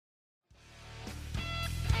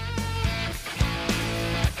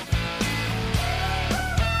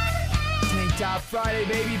Top Friday,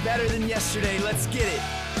 baby. Better than yesterday. Let's get it.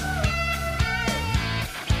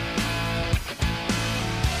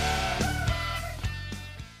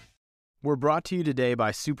 We're brought to you today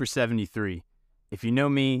by Super 73. If you know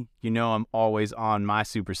me, you know I'm always on my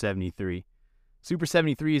Super 73. Super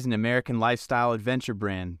 73 is an American lifestyle adventure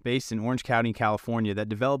brand based in Orange County, California that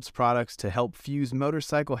develops products to help fuse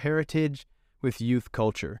motorcycle heritage with youth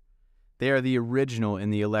culture. They are the original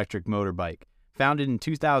in the electric motorbike. Founded in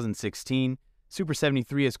 2016, Super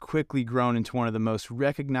 73 has quickly grown into one of the most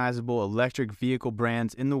recognizable electric vehicle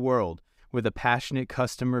brands in the world, with a passionate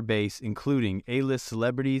customer base including A-list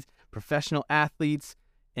celebrities, professional athletes,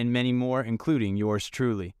 and many more, including yours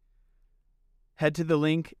truly. Head to the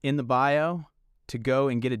link in the bio to go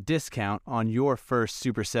and get a discount on your first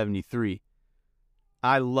Super 73.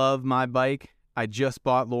 I love my bike. I just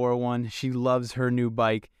bought Laura one. She loves her new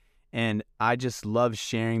bike, and I just love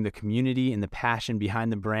sharing the community and the passion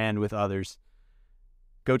behind the brand with others.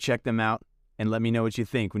 Go check them out and let me know what you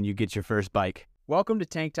think when you get your first bike. Welcome to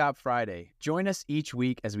Tank Top Friday. Join us each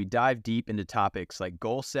week as we dive deep into topics like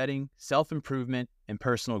goal setting, self-improvement, and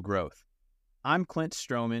personal growth. I'm Clint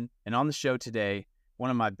Stroman, and on the show today,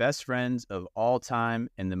 one of my best friends of all time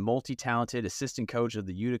and the multi-talented assistant coach of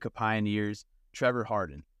the Utica Pioneers, Trever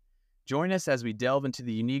Hardin. Join us as we delve into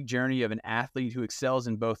the unique journey of an athlete who excels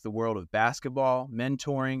in both the world of basketball,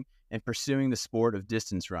 mentoring, and pursuing the sport of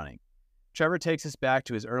distance running. Trever takes us back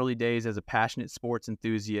to his early days as a passionate sports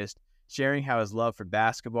enthusiast, sharing how his love for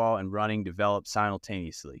basketball and running developed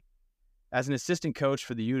simultaneously. As an assistant coach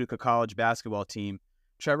for the Utica College basketball team,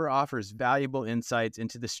 Trever offers valuable insights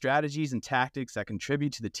into the strategies and tactics that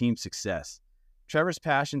contribute to the team's success. Trevor's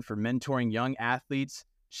passion for mentoring young athletes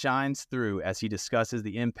shines through as he discusses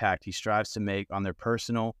the impact he strives to make on their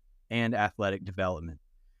personal and athletic development.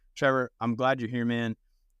 Trever, I'm glad you're here, man.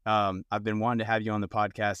 I've been wanting to have you on the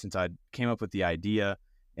podcast since I came up with the idea,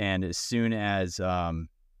 and as soon as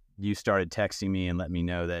you started texting me and let me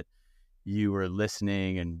know that you were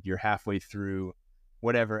listening and you're halfway through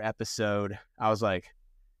whatever episode, I was like,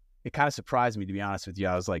 it kind of surprised me, to be honest with you.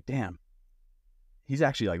 I was like, damn, he's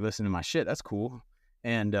actually like listening to my shit. That's cool.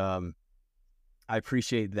 And I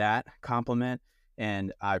appreciate that compliment,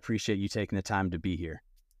 and I appreciate you taking the time to be here.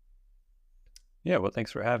 Yeah, well,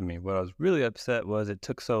 thanks for having me. What I was really upset was it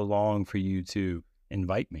took so long for you to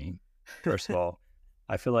invite me, first of all.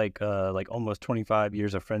 I feel like almost 25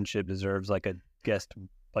 years of friendship deserves like a guest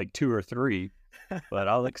like 2 or 3, but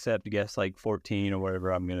I'll accept guest like 14 or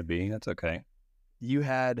whatever I'm going to be. That's okay. You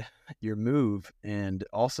had your move, and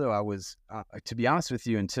also I was, to be honest with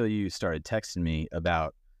you, until you started texting me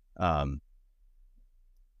about,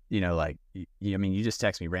 you just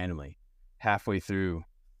text me randomly halfway through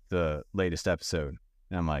the latest episode,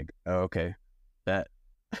 and I'm like, oh, okay, bet.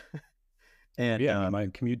 And yeah, my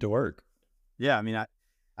commute to work. Yeah, I mean,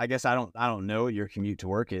 I guess I don't know what your commute to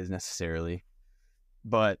work is necessarily,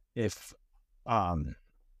 but if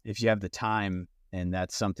you have the time, and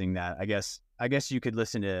that's something that I guess you could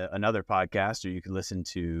listen to another podcast, or you could listen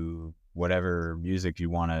to whatever music you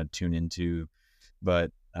want to tune into,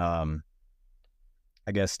 but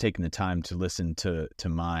I guess taking the time to listen to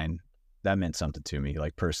mine, that meant something to me.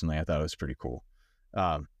 Like personally, I thought it was pretty cool.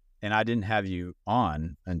 And I didn't have you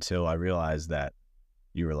on until I realized that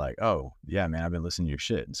you were like, oh yeah, man, I've been listening to your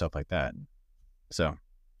shit and stuff like that. So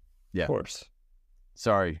yeah, of course.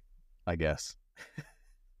 Sorry, I guess.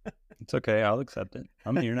 It's okay. I'll accept it.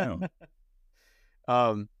 I'm here now.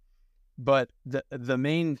 But the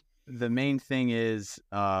main thing is,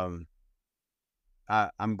 I'm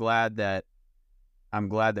glad that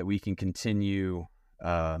we can continue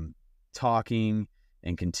talking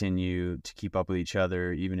and continue to keep up with each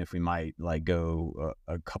other, even if we might like go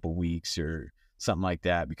a couple weeks or something like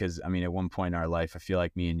that. Because I mean, at one point in our life, I feel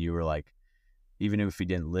like me and you were like, even if we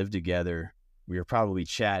didn't live together, we were probably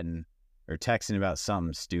chatting or texting about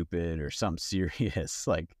something stupid or something serious,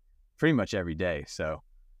 like pretty much every day. So,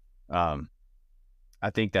 I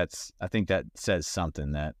think that says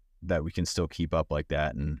something that we can still keep up like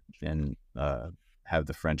that and have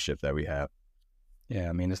the friendship that we have. Yeah,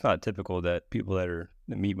 I mean, it's not typical that people that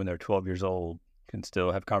meet when they're 12 years old can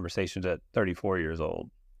still have conversations at 34 years old.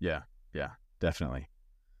 Yeah, definitely.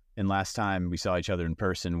 And last time we saw each other in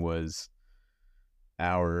person was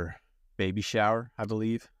our baby shower, I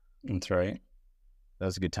believe. That's right. That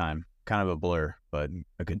was a good time. Kind of a blur, but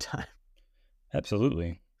a good time.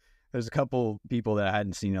 Absolutely. There's a couple people that I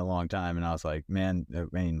hadn't seen in a long time, and I was like, man, I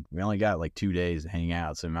mean, we only got like 2 days to hang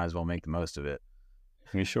out, so we might as well make the most of it.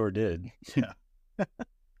 We sure did. Yeah.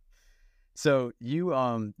 So you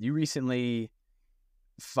recently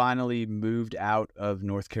finally moved out of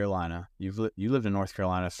North Carolina. You lived in North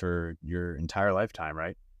Carolina for your entire lifetime,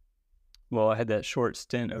 right? Well, I had that short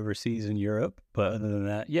stint overseas in Europe, but other than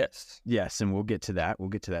that, yes. Yes, and we'll get to that. We'll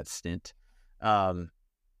get to that stint. And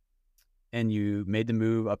you made the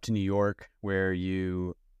move up to New York, where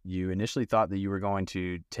you initially thought that you were going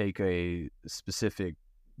to take a specific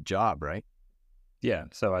job, right? Yeah,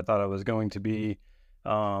 so I thought I was going to be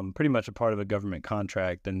pretty much a part of a government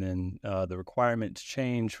contract, and then the requirements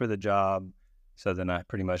changed for the job. So then I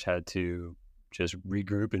pretty much had to just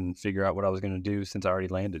regroup and figure out what I was going to do since I already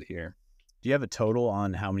landed here. Do you have a total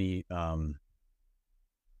on how many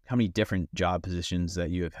different job positions that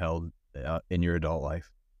you have held in your adult life?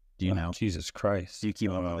 Do you know? Jesus Christ. Do you keep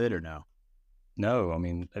up with it or no? No, I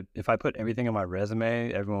mean, if I put everything on my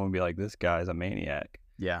resume, everyone would be like, this guy's a maniac.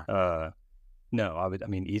 Yeah. No, I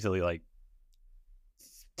mean, easily like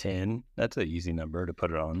 10. That's an easy number to put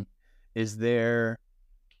it on. It's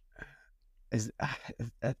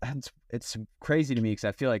crazy to me because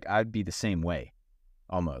I feel like I'd be the same way,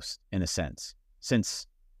 almost, in a sense, since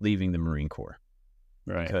leaving the Marine Corps.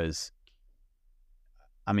 Right. Because,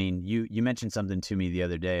 I mean, you mentioned something to me the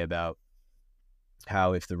other day about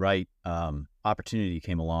how if the right opportunity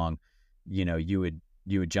came along, you know, you would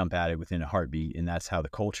jump at it within a heartbeat, and that's how the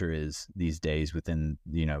culture is these days within,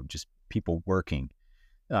 you know, just people working.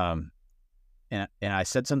 And I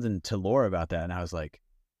said something to Laura about that, and I was like,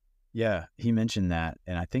 yeah, he mentioned that,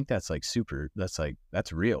 and I think that's like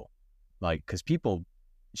that's real, like, because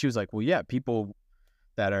she was like, well, yeah, people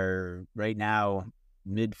that are right now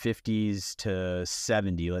mid 50s to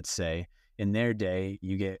 70, let's say, in their day,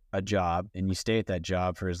 you get a job and you stay at that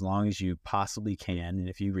job for as long as you possibly can. And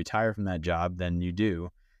if you retire from that job, then you do.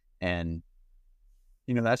 And,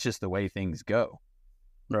 you know, that's just the way things go.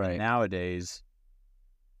 Right. And nowadays,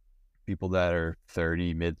 people that are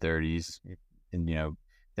 30, mid 30s, and, you know,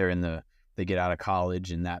 they get out of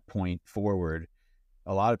college and that point forward,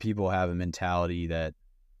 a lot of people have a mentality that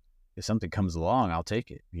if something comes along, I'll take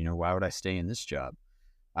it. You know, why would I stay in this job?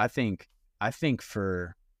 I think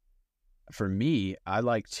for me, I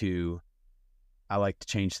like to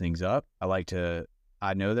change things up. I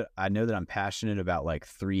know that I'm passionate about like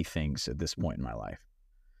 3 things at this point in my life.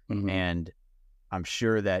 Mm-hmm. And I'm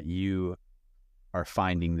sure that you are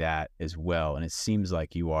finding that as well. And it seems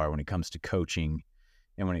like you are when it comes to coaching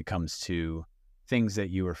and when it comes to things that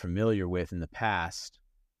you were familiar with in the past,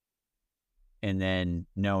 and then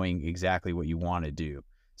knowing exactly what you want to do.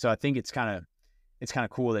 So I think it's kind of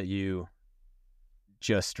cool that you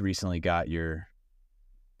just recently got your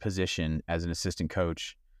position as an assistant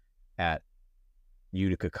coach at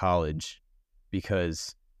Utica College,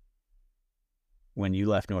 because when you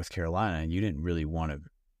left North Carolina, you didn't really want to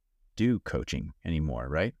do coaching anymore,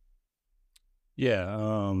 right?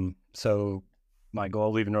 Yeah. So my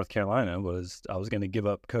goal leaving North Carolina was I was going to give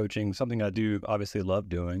up coaching, something I do obviously love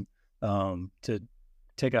doing, to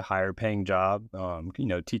take a higher paying job. You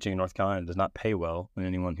know, teaching in North Carolina does not pay well. And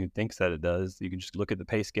anyone who thinks that it does, you can just look at the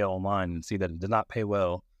pay scale online and see that it does not pay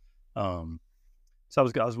well. So I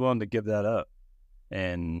was willing to give that up,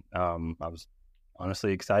 and I was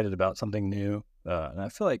honestly excited about something new. And I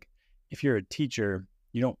feel like if you're a teacher,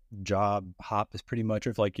 you don't job hop as pretty much. Or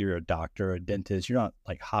if like you're a doctor or a dentist, you're not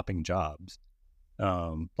like hopping jobs,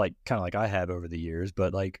 like kind of like I have over the years.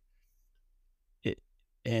 But like it,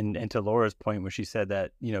 and to Laura's point, where she said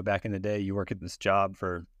that, you know, back in the day, you work at this job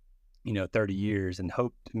for, you know, 30 years and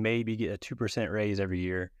hope to maybe get a 2% raise every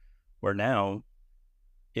year. Where now,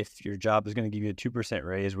 if your job is going to give you a 2%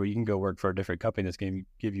 raise, where you can go work for a different company that's going to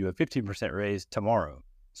give you a 15% raise tomorrow.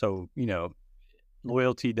 So, you know,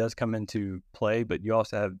 loyalty does come into play, but you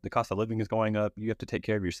also have the cost of living is going up. You have to take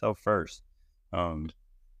care of yourself first.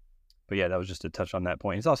 But yeah, that was just to touch on that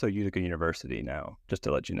point. It's also Utica University now, just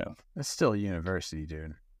to let you know. It's still a university,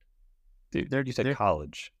 dude. You said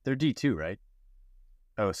college. They're D2, right?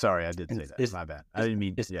 Oh, sorry, I did say that. My bad. I didn't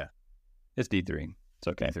mean. It's D3. It's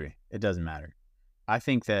okay. D3. It doesn't matter. I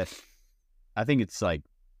think it's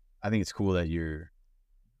cool that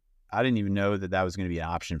I didn't even know that was going to be an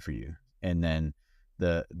option for you. And then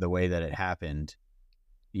the way that it happened,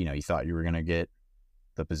 you know, you thought you were going to get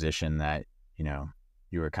the position that, you know,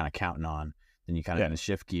 you were kind of counting on. Then you kind of going to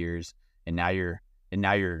shift gears, and now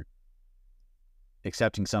you're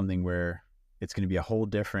accepting something where it's going to be a whole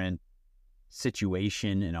different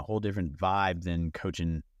situation and a whole different vibe than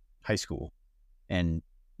coaching high school, and,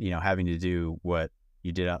 you know, having to do what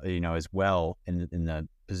you did, you know, as well in the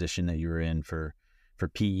position that you were in for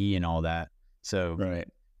PE and all that. So, right.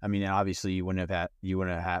 I mean, obviously you wouldn't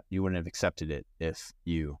have accepted it if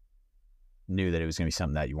you knew that it was going to be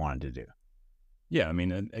something that you wanted to do. Yeah, I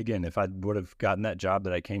mean, again, if I would have gotten that job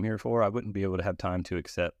that I came here for, I wouldn't be able to have time to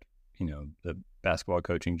accept, the basketball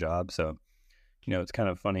coaching job. So, it's kind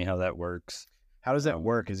of funny how that works. How does that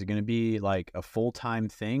work? Is it going to be like a full-time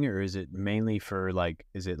thing, or is it mainly for like,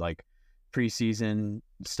 is it like preseason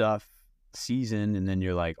stuff, season, and then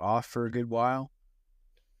you're like off for a good while?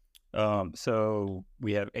 So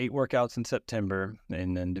we have 8 workouts in September,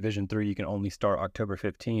 and then Division III, you can only start October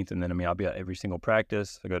 15th. And then, I'll be at every single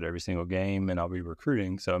practice. I go to every single game, and I'll be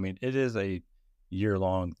recruiting. So, it is a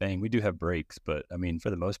year-long thing. We do have breaks, but, for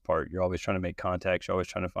the most part, you're always trying to make contacts. You're always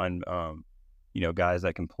trying to find, guys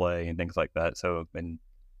that can play and things like that. So,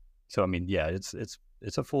 yeah,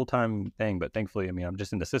 it's a full-time thing, but thankfully, I'm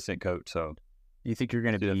just an assistant coach. So You think you're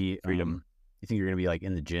going to be freedom. You think you're going to be like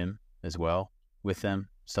in the gym as well with them,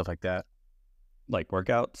 stuff like that? Like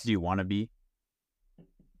workouts? Do you want to be?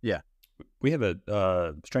 Yeah. We have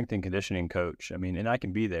a strength and conditioning coach. And I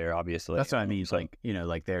can be there, obviously. That's what I mean. Like,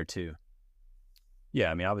 like there too.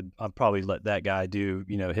 Yeah. I'd probably let that guy do,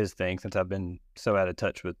 his thing, since I've been so out of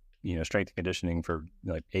touch with, strength and conditioning for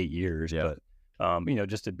like 8 years. Yeah. But,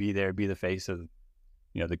 just to be there, be the face of,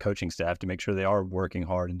 the coaching staff, to make sure they are working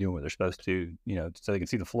hard and doing what they're supposed to, so they can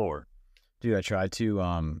see the floor. Dude, I tried to,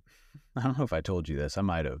 I don't know if I told you this. I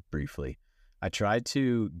might have briefly. I tried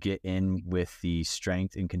to get in with the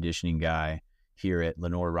strength and conditioning guy here at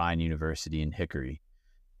Lenore Ryan University in Hickory,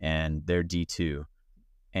 and they're D2.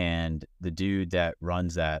 And the dude that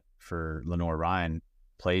runs that for Lenore Ryan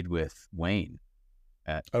played with Wayne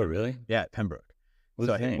at Oh, really? Yeah, at Pembroke. What's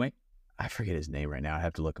So his name? Wayne, I forget his name right now. I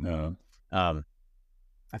have to look him up.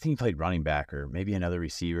 I think he played running back or maybe another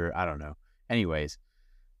receiver. I don't know. Anyways,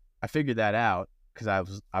 I figured that out because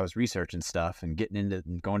I was researching stuff and getting into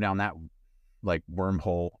and going down that like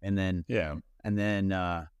wormhole, and then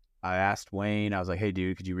I asked Wayne. I was like, "Hey,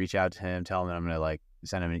 dude, could you reach out to him? Tell him that I'm gonna like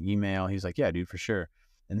send him an email." He was like, "Yeah, dude, for sure."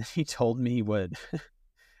 And then he told me what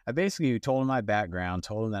I basically told him my background,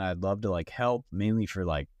 told him that I'd love to like help mainly for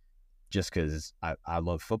like just because I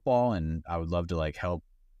love football and I would love to like help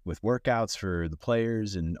with workouts for the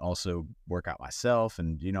players and also work out myself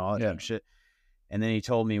and all that type of shit. And then he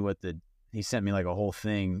told me he sent me like a whole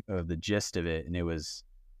thing of the gist of it, and it was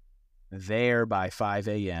there by 5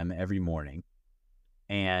 a.m. every morning.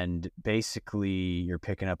 And basically you're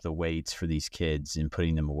picking up the weights for these kids and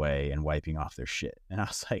putting them away and wiping off their shit. And I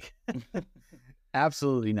was like,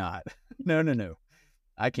 absolutely not. No.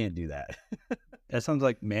 I can't do that. That sounds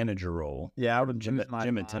like manager role. Yeah, I would gym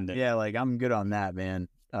attendant. Yeah, like I'm good on that, man.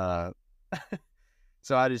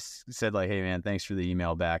 So I just said like, hey man, thanks for the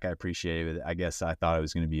email back. I appreciate it. I guess I thought it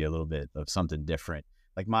was going to be a little bit of something different.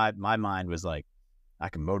 Like my mind was like, I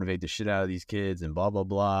can motivate the shit out of these kids and blah, blah,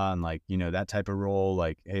 blah. And like, that type of role,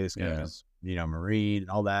 like, hey, this guy's, Marine and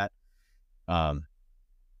all that.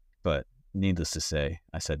 But needless to say,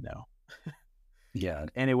 I said no. Yeah.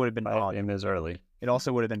 And it would have been, 5 a.m. is early. It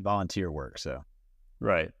also would have been volunteer work. So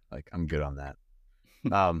right. Like I'm good on that.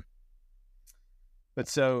 But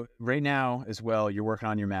so right now as well, you're working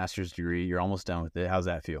on your master's degree. You're almost done with it. How's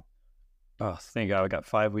that feel? Oh, thank God. I got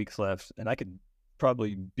 5 weeks left, and I could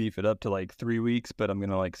probably beef it up to like 3 weeks, but I'm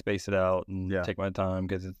going to like space it out and take my time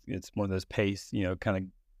because it's one of those pace, kind of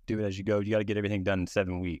do it as you go. You got to get everything done in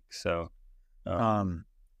 7 weeks. So,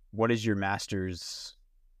 what is your master's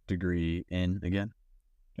degree in again?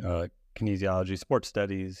 Kinesiology, sports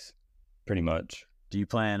studies, pretty much. Do you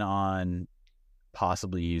plan on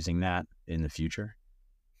possibly using that in the future?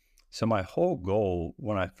 So my whole goal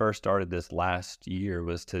when I first started this last year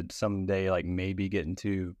was to someday like maybe get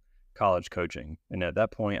into college coaching. And at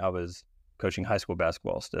that point I was coaching high school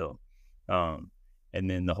basketball still. And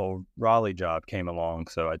then the whole Raleigh job came along.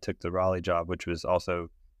 So I took the Raleigh job, which was also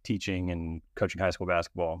teaching and coaching high school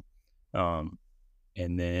basketball. And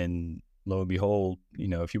then lo and behold,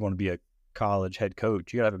 if you want to be a college head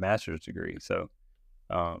coach, you gotta have a master's degree. So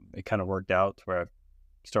it kind of worked out to where I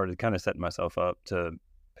started kind of setting myself up to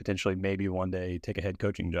potentially maybe one day take a head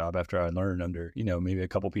coaching job after I learn under, maybe a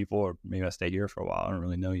couple people, or maybe I stay here for a while. I don't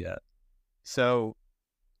really know yet. So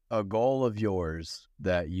a goal of yours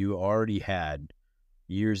that you already had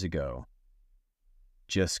years ago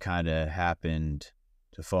just kind of happened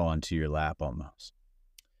to fall into your lap almost.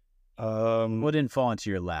 Well, it didn't fall into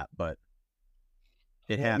your lap, but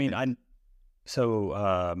it happened.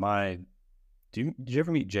 Did you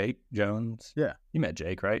ever meet Jake Jones? Yeah. You met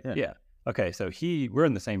Jake, right? Yeah. Okay, so we're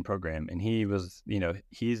in the same program, and he was,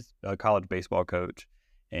 he's a college baseball coach,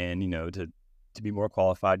 and, to be more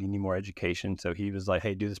qualified, you need more education. So he was like,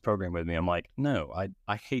 hey, do this program with me. I'm like, no,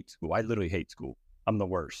 I hate school. I literally hate school. I'm the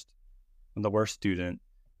worst. I'm the worst student.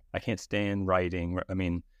 I can't stand writing.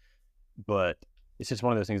 But it's just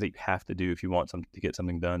one of those things that you have to do if you want to get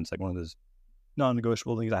something done. It's like one of those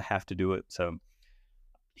non-negotiable things. I have to do it. So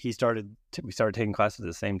we started taking classes at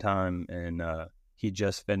the same time, and he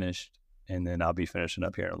just finished, and then I'll be finishing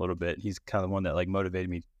up here in a little bit. He's kind of the one that like motivated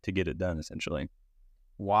me to get it done, essentially.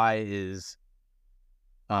 Why is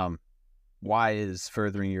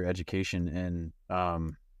furthering your education, and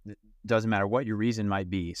it doesn't matter what your reason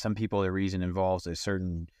might be. Some people, their reason involves a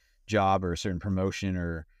certain job or a certain promotion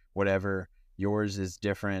or whatever. Yours is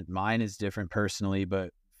different. Mine is different personally,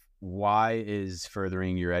 but why is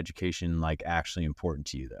furthering your education like actually important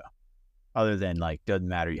to you though? Other than like, doesn't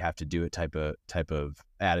matter, you have to do it type of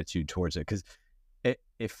attitude towards it. Because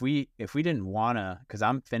if we didn't wanna, because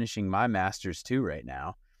I'm finishing my master's too right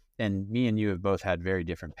now, and me and you have both had very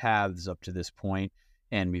different paths up to this point,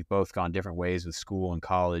 and we've both gone different ways with school and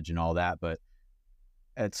college and all that. But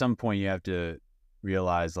at some point, you have to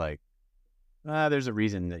realize like, there's a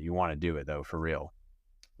reason that you want to do it though, for real.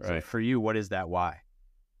 Right. So for you, what is that why?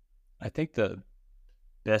 I think the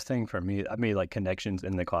best thing for me, I made like connections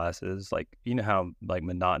in the classes. Like, you know how like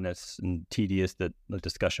monotonous and tedious the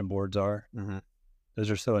discussion boards are? Mm-hmm.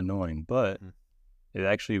 Those are so annoying, but it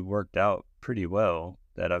actually worked out pretty well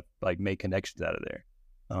that I've like made connections out of there.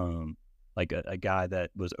 Like a guy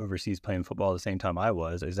that was overseas playing football at the same time I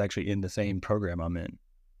was is actually in the same program I'm in.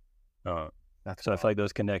 So I feel like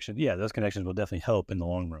those connections will definitely help in the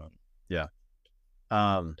long run. Yeah.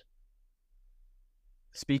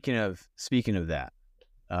 Speaking of that,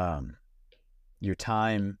 your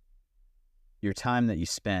time that you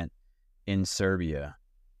spent in Serbia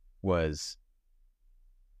was,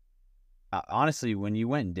 honestly, when you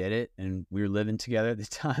went and did it and we were living together at the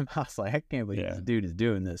time, I was like, I can't believe this dude is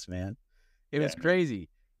doing this, man. It was crazy.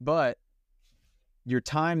 But your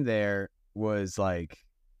time there was like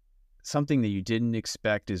something that you didn't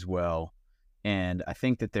expect as well. And I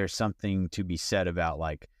think that there's something to be said about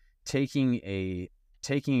like taking a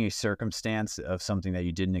circumstance of something that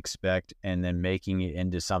you didn't expect and then making it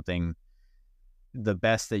into something the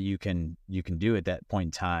best that you can do at that point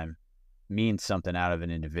in time means something out of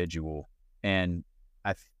an individual. And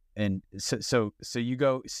so you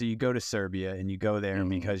go to Serbia and you go there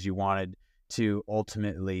because you wanted to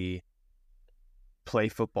ultimately play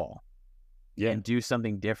football and do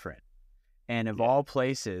something different. And of all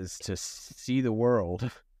places to see the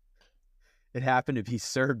world, it happened to be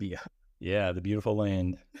Serbia. Yeah, the beautiful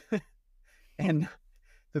land. And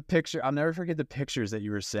the picture, I'll never forget the pictures that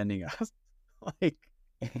you were sending us.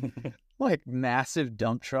 like massive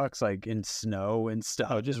dump trucks, like in snow and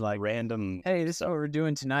stuff. Oh, just like random. Hey, this is what we're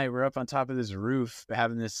doing tonight. We're up on top of this roof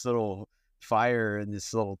having this little fire in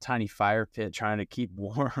this little tiny fire pit trying to keep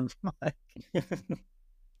warm.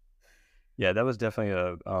 Yeah, that was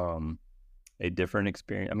definitely a different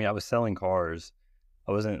experience. I mean, I was selling cars.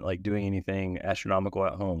 I wasn't like doing anything astronomical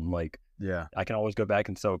at home. Like, I can always go back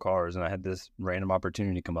and sell cars. And I had this random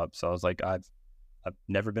opportunity come up. So I was like, I've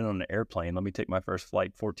never been on an airplane. Let me take my first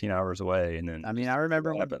flight 14 hours away. And then I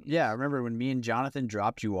remember when me and Jonathan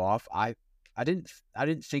dropped you off, I didn't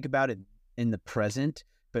think about it in the present,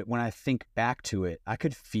 but when I think back to it, I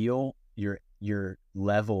could feel your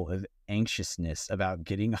level of anxiousness about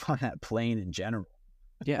getting on that plane in general.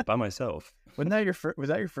 Yeah, by myself. Was that your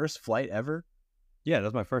first flight ever? Yeah, that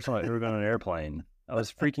was my first time I've ever been on an airplane. I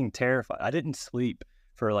was freaking terrified. I didn't sleep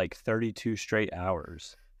for like 32 straight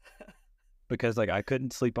hours because like I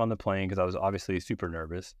couldn't sleep on the plane because I was obviously super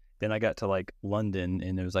nervous. Then I got to like London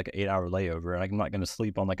and it was like an 8-hour layover and I'm not going to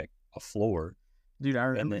sleep on like a floor. Dude, I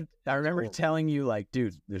remember telling you like,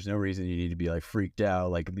 dude, there's no reason you need to be like freaked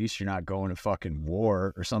out. Like at least you're not going to fucking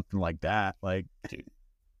war or something like that. Like, dude,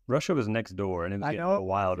 Russia was next door and it was getting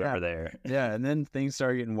wild over there. Yeah, and then things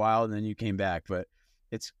started getting wild and then you came back. But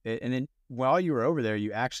and then while you were over there,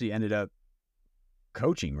 you actually ended up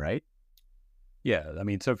coaching, right? Yeah, I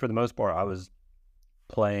mean, so for the most part, I was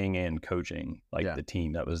playing and coaching like the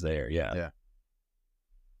team that was there. Yeah.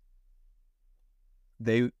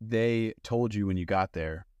 They told you when you got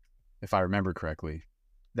there, if I remember correctly,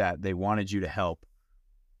 that they wanted you to help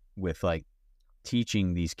with like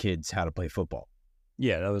teaching these kids how to play football.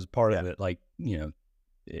 Yeah, that was part of it. Like,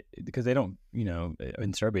 because they don't,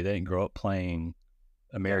 in Serbia, they didn't grow up playing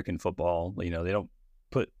American football.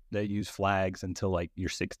 They use flags until like you're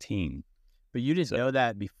 16. But you didn't know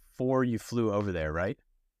that before you flew over there, right?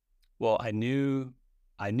 Well, I knew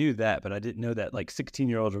that, but I didn't know that like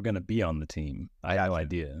 16-year-olds were going to be on the team. I had no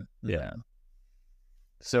idea. Mm-hmm. Yeah.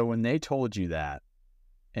 So when they told you that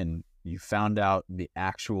and you found out the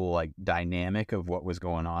actual like dynamic of what was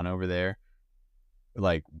going on over there,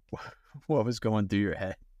 like what was going through your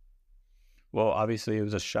head? Well, obviously it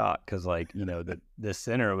was a shock because like, the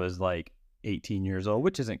center was like 18 years old,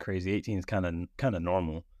 which isn't crazy. 18 is kind of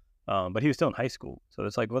normal. But he was still in high school. So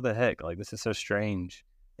it's like, what the heck? Like, this is so strange.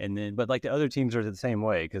 And then, but like the other teams are the same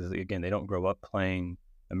way because, again, they don't grow up playing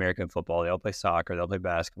American football. They all play soccer. They'll play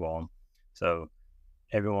basketball. So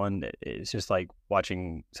everyone, it's just like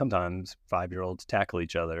watching sometimes 5-year-olds tackle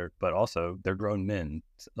each other, but also they're grown men.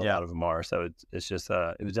 A lot of them are. So it's just,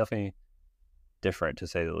 it was definitely different to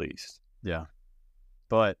say the least. Yeah.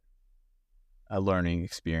 But a learning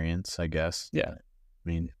experience, I guess. Yeah. I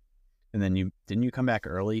mean, and then didn't you come back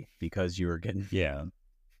early because you were getting... Yeah.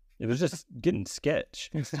 It was just getting sketch.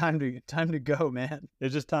 It's time to go, man. It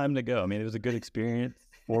was just time to go. I mean, it was a good experience.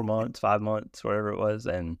 4 months, 5 months, whatever it was.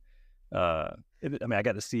 And, I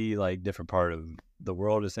got to see like different part of the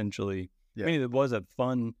world essentially. Yeah. I mean, it was a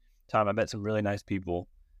fun time. I met some really nice people.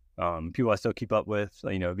 People I still keep up with,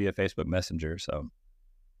 via Facebook Messenger. So,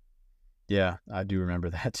 yeah, I do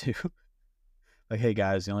remember that too. Like, hey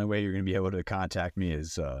guys, the only way you're going to be able to contact me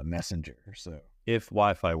is Messenger. So if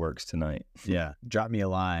Wi-Fi works tonight, yeah, drop me a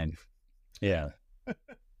line. Yeah.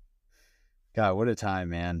 God, what a time,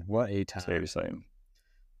 man! What a time. Seriously.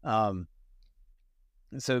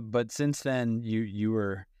 So, but since then, you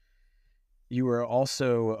were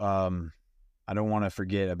also. I don't want to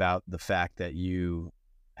forget about the fact that you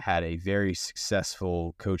had a very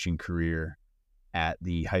successful coaching career at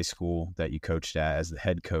the high school that you coached at as the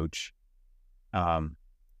head coach.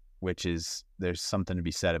 Which is, there's something to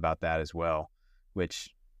be said about that as well, which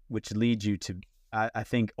leads you to, I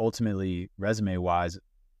think ultimately resume wise,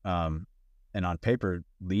 and on paper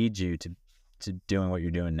leads you to doing what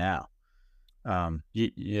you're doing now.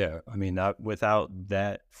 Yeah. I mean, without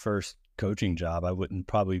that first coaching job, I wouldn't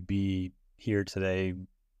probably be here today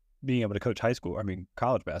being able to coach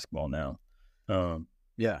college basketball now.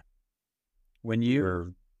 Yeah. When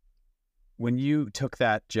you took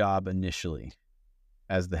that job initially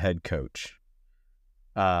as the head coach,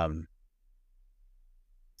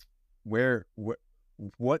 what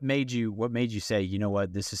made you say, you know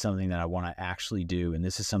what, this is something that I want to actually do, and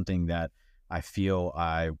this is something that I feel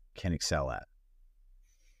I can excel at?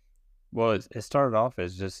 Well, it started off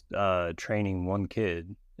as just training one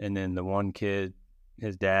kid, and then the one kid,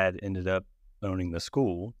 his dad ended up owning the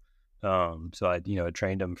school. So I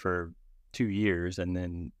trained him for 2 years, and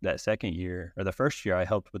then that second year, or the first year, I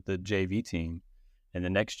helped with the JV team, and the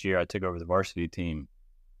next year I took over the varsity team.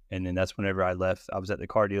 And then that's whenever I left. I was at the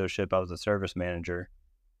car dealership. I was a service manager,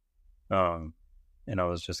 and I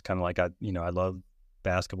was just kind of like, I love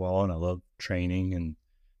basketball and I love training, and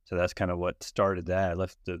so that's kind of what started that. I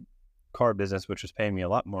left the car business, which was paying me a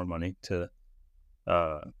lot more money to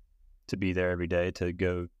be there every day to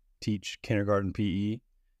go teach kindergarten PE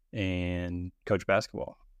and coach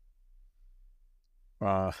basketball.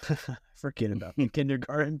 Forget about the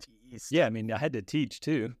kindergarten PE. Yeah, I mean, I had to teach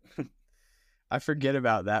too. I forget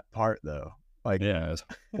about that part though. Like, yeah, it's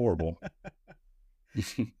horrible.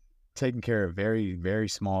 Taking care of very, very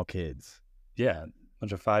small kids. Yeah, a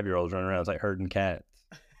bunch of 5-year-olds running around. It's like herding cats.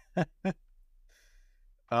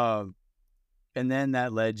 And then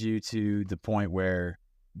that led you to the point where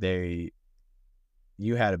you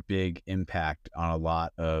had a big impact on a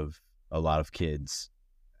lot of kids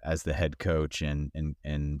as the head coach and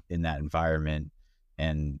in that environment,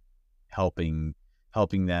 and helping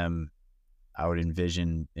them, I would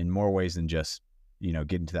envision, in more ways than just,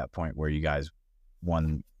 getting to that point where you guys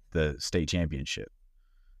won the state championship.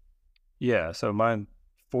 Yeah. So my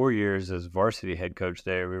 4 years as varsity head coach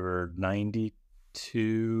there, we were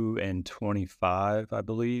 92 and 25, I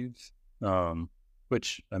believe.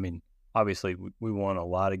 Which, I mean, obviously we won a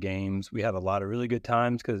lot of games. We had a lot of really good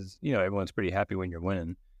times because, everyone's pretty happy when you're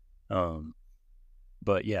winning.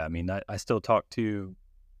 But yeah, I mean, I still talk to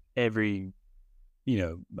every,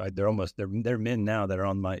 they're men now that are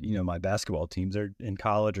on my, my basketball teams. They're in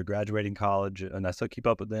college or graduating college, and I still keep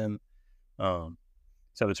up with them. So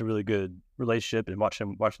it's a really good relationship, and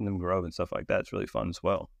watching them grow and stuff like that. It's really fun as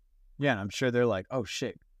well. Yeah. And I'm sure they're like, oh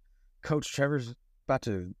shit, Coach Trevor's about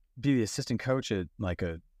to be the assistant coach at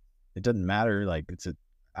it doesn't matter. Like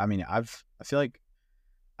I feel like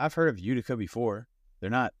I've heard of Utica before. They're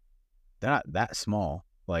not that small.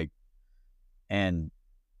 Like, and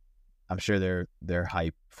I'm sure they're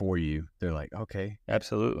hype for you. They're like, okay,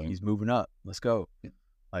 absolutely, he's moving up. Let's go.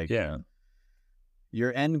 Like, yeah,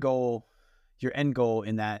 your end goal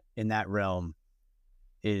in that realm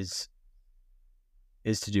is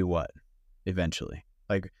to do what eventually?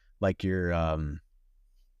 Like your I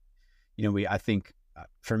think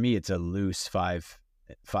for me it's a loose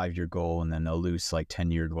 5-year goal, and then a loose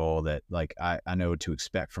 10-year goal that I know what to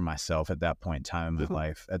expect from myself at that point in time in my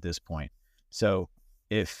life at this point. So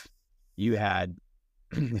if you had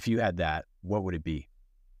if you had that, what would it be?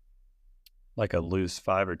 Like a loose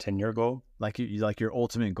 5 or 10 year goal? Like your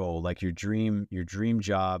ultimate goal, like your dream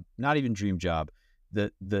job, not even dream job,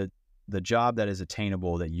 the job that is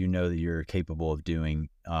attainable, that you know that you're capable of doing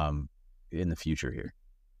in the future here.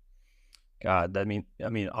 God, I mean,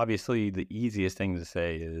 obviously the easiest thing to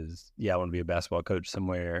say is, yeah, I want to be a basketball coach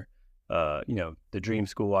somewhere. The dream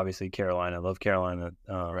school, obviously Carolina. I love Carolina.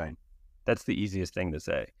 Right. That's the easiest thing to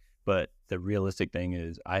say. But the realistic thing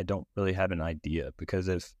is, I don't really have an idea, because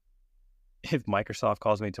if Microsoft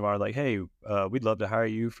calls me tomorrow, like, hey, we'd love to hire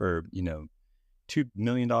you for, $2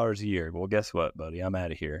 million a year. Well, guess what, buddy? I'm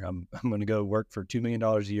out of here. I'm going to go work for $2 million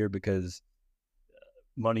a year, because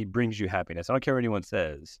money brings you happiness. I don't care what anyone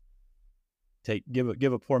says. Give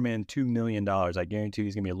a poor man $2 million. I guarantee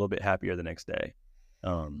he's going to be a little bit happier the next day.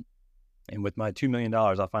 And with my $2 million,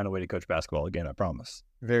 I'll find a way to coach basketball again. I promise.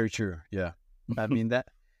 Very true. Yeah. I mean that,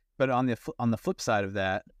 but on the flip side of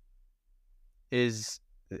that is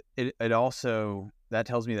it also, that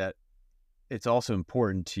tells me that it's also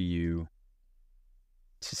important to you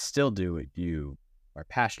to still do what you are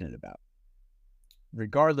passionate about,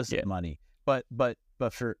 regardless of money. But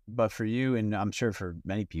for you, and I'm sure for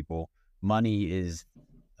many people, money is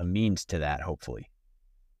a means to that, hopefully.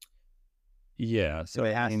 Yeah. So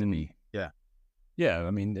it has to be. Yeah. Yeah.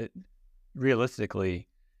 I mean, realistically,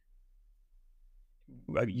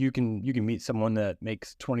 you can meet someone that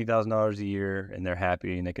makes $20,000 a year and they're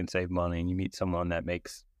happy and they can save money, and you meet someone that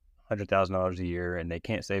makes $100,000 a year and they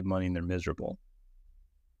can't save money and they're miserable.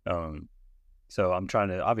 So I'm trying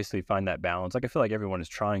to obviously find that balance, like I feel like everyone is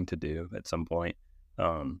trying to do at some point.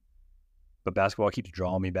 But basketball keeps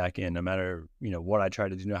drawing me back in, no matter, what I try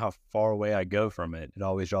to do, how far away I go from it. It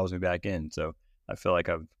always draws me back in. So I feel like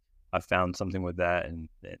I've found something with that, and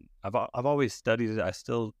I've always studied it. I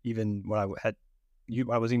still, even when I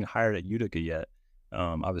wasn't even hired at Utica yet.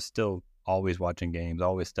 I was still always watching games,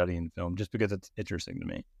 always studying film, just because it's interesting to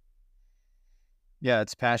me. Yeah,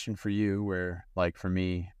 it's passion for you, where, like, for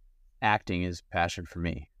me, acting is passion for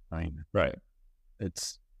me. I mean, right.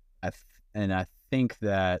 I think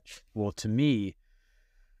that, well, to me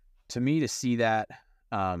to see that,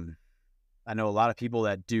 I know a lot of people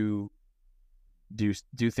that do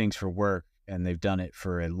things for work, and they've done it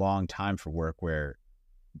for a long time for work, where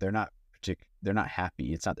they're not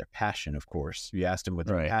happy. It's not their passion, of course. You asked them what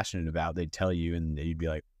they're passionate about, they'd tell you, and you'd be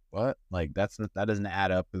like, what? Like, that doesn't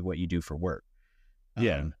add up with what you do for work.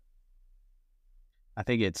 Yeah. I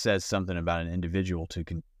think it says something about an individual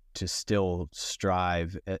to still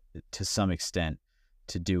strive to some extent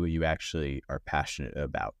to do what you actually are passionate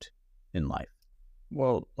about in life.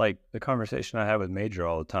 Well, like the conversation I have with Major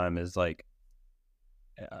all the time is like,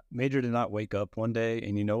 Major did not wake up one day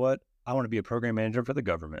and, you know what, I want to be a program manager for the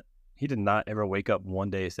government. He did not ever wake up one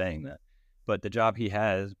day saying that. But the job he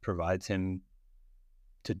has provides him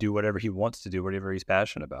to do whatever he wants to do, whatever he's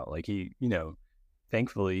passionate about. Like, he,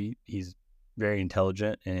 thankfully, he's very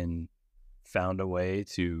intelligent and found a way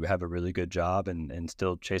to have a really good job and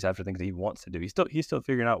still chase after things that he wants to do. He's still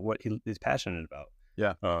figuring out what he is passionate about.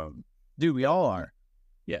 Yeah. Dude, we all are.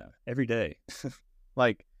 Yeah. Every day.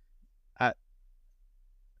 Like,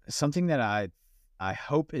 something that I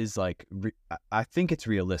hope is like, I think it's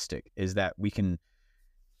realistic, is that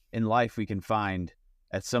in life, we can find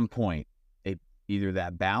at some point either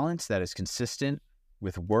that balance that is consistent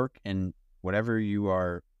with work and whatever you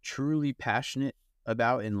are truly passionate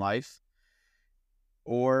about in life,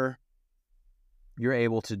 or you're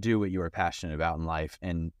able to do what you are passionate about in life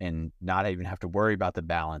and not even have to worry about the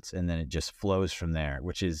balance, and then it just flows from there,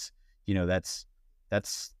 which is, that's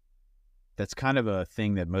kind of a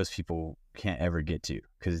thing that most people can't ever get to,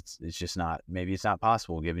 because it's just not, maybe it's not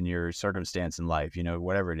possible given your circumstance in life,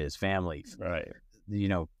 whatever it is, family, right,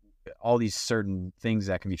 all these certain things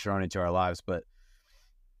that can be thrown into our lives. But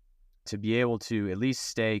to be able to at least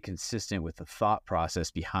stay consistent with the thought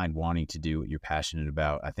process behind wanting to do what you're passionate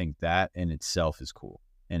about, I think that in itself is cool.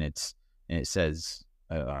 And it says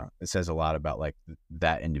a lot about, like,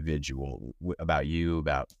 that individual, about you,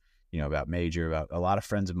 about Major, about a lot of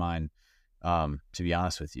friends of mine, to be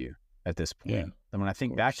honest with you, at this point. Yeah, and when I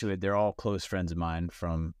think back to it, they're all close friends of mine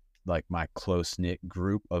from, like, my close-knit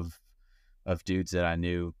group of dudes that I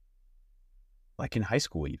knew, like, in high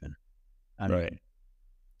school even. I mean, right.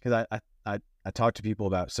 Because I talk to people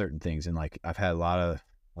about certain things, and, like, I've had a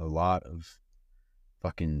lot of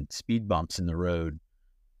fucking speed bumps in the road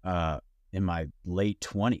in my late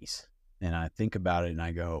 20s, and I think about it and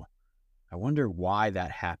I go, I wonder why that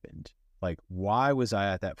happened. Like, why was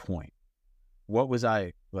I at that point? What was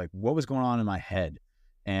going on in my head?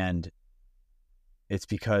 And it's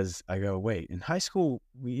because I go, wait, in high school,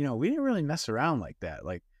 we didn't really mess around like that.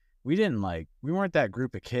 Like, we weren't that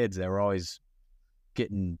group of kids that were always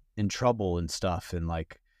getting in trouble and stuff. And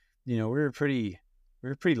like, we were pretty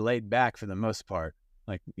laid back for the most part,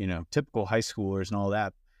 like, typical high schoolers and all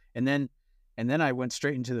that. And then I went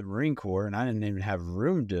straight into the Marine Corps, and I didn't even have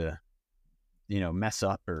room to, mess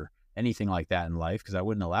up or anything like that in life, because I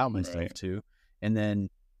wouldn't allow myself to. And then,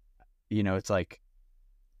 it's like,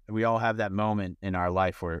 we all have that moment in our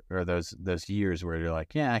life or those years where you're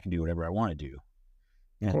like, yeah, I can do whatever I want to do.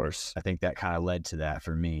 Of course. I think that kind of led to that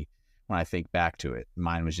for me. When I think back to it,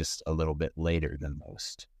 mine was just a little bit later than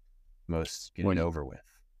most getting over with.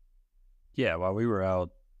 Yeah, while we were out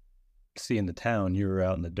seeing the town, you were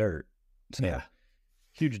out in the dirt. So, yeah,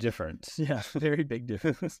 huge difference. Yeah, very big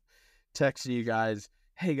difference. Texting you guys,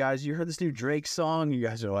 hey guys, you heard this new Drake song? You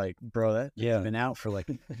guys are like, bro, that's been out for like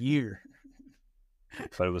a year.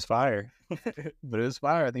 But it was fire. I think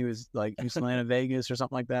it was like Atlanta, Vegas or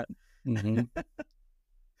something like that. Mm-hmm.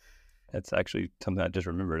 That's actually something I just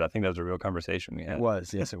remembered. I think that was a real conversation we had. It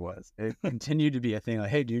was. Yes, it was. It continued to be a thing. Like,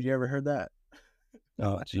 hey, dude, you ever heard that?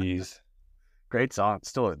 Oh, jeez. Great song.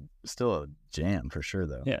 Still a jam for sure,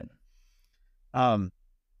 though. Yeah. But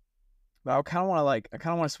I kind of want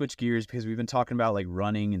to switch gears, because we've been talking about like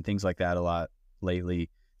running and things like that a lot lately.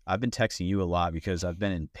 I've been texting you a lot because I've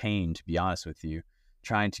been in pain, to be honest with you,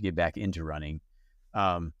 trying to get back into running.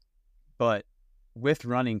 But with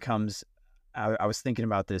running comes, I was thinking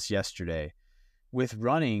about this yesterday. With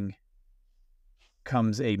running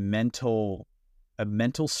comes a mental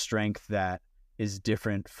strength that is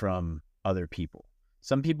different from other people.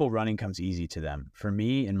 Some people, running comes easy to them. For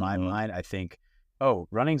me, in my mind, I think, oh,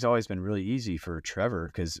 running's always been really easy for Trever,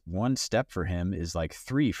 because one step for him is like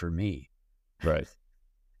 3 for me. Right.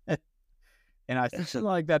 And I feel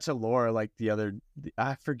like that's a lore. Like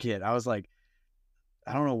I forget. I was like,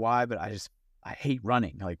 I don't know why, but I hate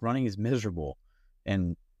running. Like, running is miserable.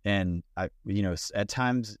 And I, at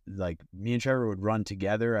times, like, me and Trever would run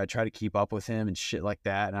together. I try to keep up with him and shit like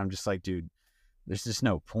that. And I'm just like, dude, there's just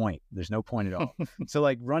no point. There's no point at all. So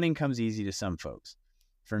like, running comes easy to some folks.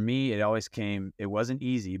 For me, it wasn't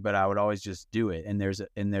easy, but I would always just do it. And there's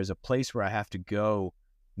a place where I have to go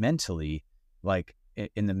mentally, like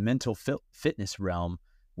in the mental fitness realm,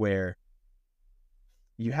 where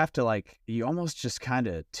you have to, like, you almost just kind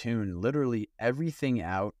of tune literally everything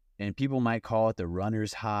out. And people might call it the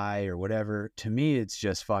runner's high or whatever. To me, it's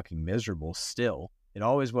just fucking miserable still. It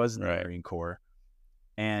always was in the Marine Corps.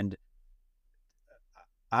 And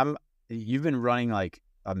you've been running like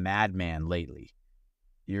a madman lately.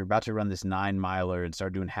 You're about to run this 9-miler and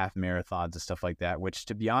start doing half marathons and stuff like that, which,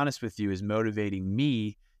 to be honest with you, is motivating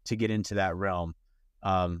me to get into that realm.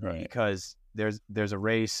 Because there's a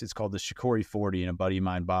race. It's called the Shikori 40, and a buddy of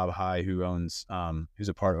mine, Bob High, who's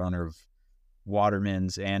a part owner of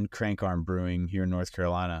Waterman's and Crank Arm Brewing here in North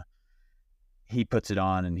Carolina, he puts it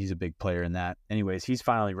on, and he's a big player in that. Anyways, he's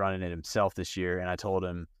finally running it himself this year, and I told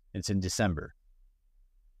him it's in December.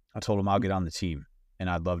 I told him I'll get on the team, and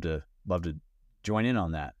I'd love to join in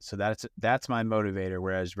on that. So that's my motivator.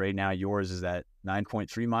 Whereas right now yours is that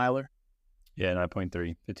 9.3 miler. Yeah,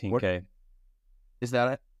 9.3, 15K. Is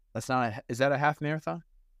that a half marathon?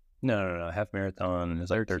 No. Half marathon is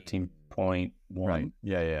like 13.1. Right.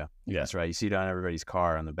 Yeah. That's right. You see it on everybody's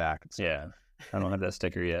car on the back. Yeah. I don't have that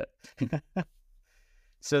sticker yet.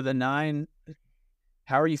 So the 9,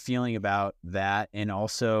 how are you feeling about that? And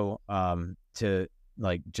also, to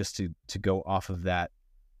go off of that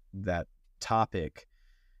topic.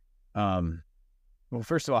 Well,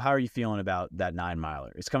 first of all, how are you feeling about that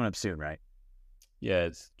 9-miler? It's coming up soon, right? Yeah,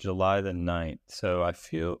 it's July the 9th. So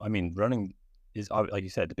running is, like you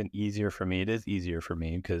said, it's been easier for me. It is easier for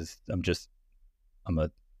me because I'm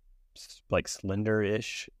a like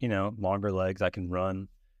slender-ish, longer legs. I can run.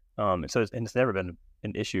 So it's never been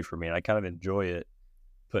an issue for me. And I kind of enjoy it.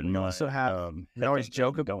 We always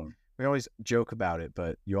joke about it,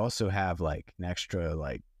 but you also have like an extra,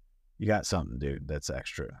 like, you got something, dude, that's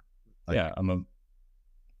extra. Like, yeah, I'm a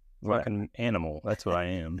fucking animal. That's what I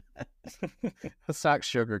am. Let's not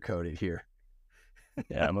sugarcoat it here.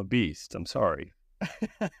 Yeah, I'm a beast. I'm sorry.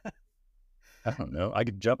 I don't know. I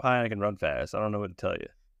can jump high and I can run fast. I don't know what to tell you.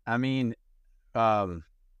 I mean, I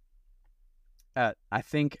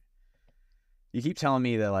think you keep telling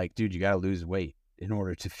me that, like, dude, you got to lose weight in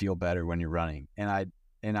order to feel better when you're running. And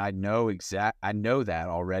I know that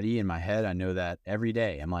already in my head. I know that every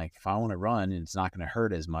day. I'm like, if I want to run and it's not going to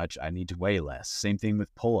hurt as much, I need to weigh less. Same thing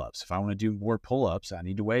with pull-ups. If I want to do more pull-ups, I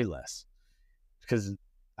need to weigh less. Because,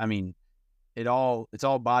 I mean, it's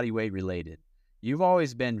all body weight related. You've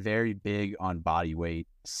always been very big on body weight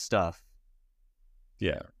stuff.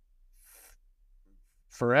 Yeah.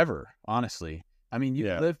 forever, honestly. I mean,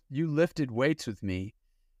 you lifted weights with me,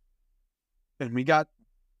 and we got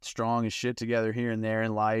strong as shit together here and there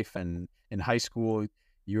in life. And in high school,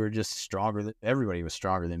 you were just stronger. Everybody was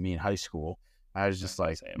stronger than me in high school. I was just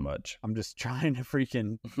like, saying much. I'm just trying to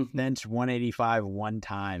freaking bench 185 one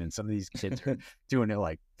time, and some of these kids are doing it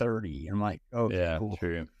like 30. I'm like, oh, yeah, cool.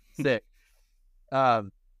 True. Sick.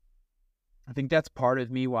 I think that's part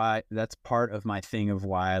of me that's part of my thing of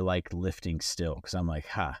why I like lifting still, because I'm like,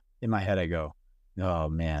 in my head I go, oh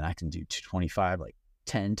man, I can do 225 like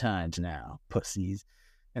 10 times now, pussies.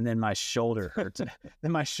 And then my shoulder hurts.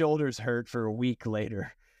 Then my shoulders hurt for a week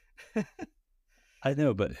later. I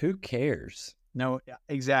know, but who cares? No,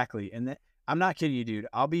 exactly. And I'm not kidding you, dude.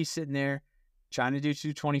 I'll be sitting there trying to do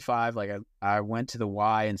 225. Like I went to the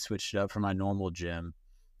Y and switched it up from my normal gym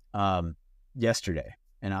yesterday.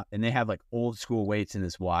 And they have like old school weights in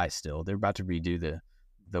this Y still. They're about to redo the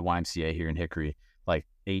YMCA here in Hickory. Like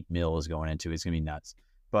 $8 million is going into it. It's going to be nuts.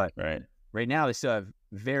 But right now they still have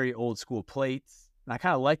very old school plates. And I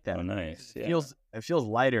kind of like that. Oh, nice. It feels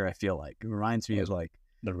lighter, I feel like. It reminds me of like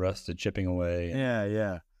the rust is chipping away.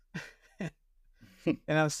 Yeah.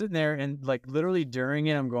 And I was sitting there and like literally during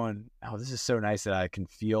it, I'm going, oh, this is so nice that I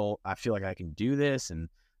feel like I can do this. And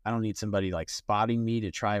I don't need somebody like spotting me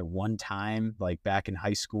to try it one time, like back in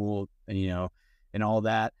high school and, and all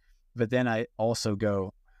that. But then I also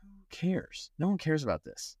go, who cares? No one cares about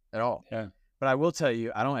this at all. Yeah. But I will tell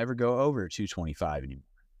you, I don't ever go over 225 anymore,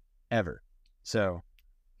 ever. So,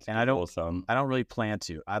 and I don't really plan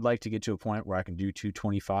to. I'd like to get to a point where I can do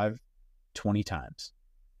 225 20 times,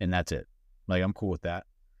 and that's it. Like, I'm cool with that.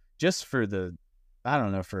 Just for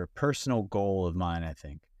for a personal goal of mine, I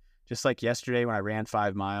think. Just like yesterday when I ran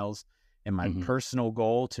 5 miles, and my personal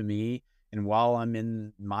goal to me, and while I'm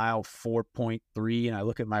in mile 4.3 and I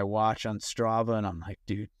look at my watch on Strava and I'm like,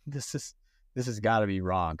 dude, this has got to be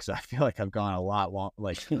wrong, because I feel like I've gone a lot long,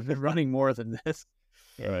 like I've been running more than this.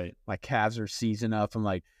 Right. My calves are seizing up. I'm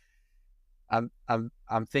like, I'm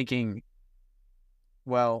thinking,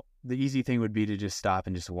 well, the easy thing would be to just stop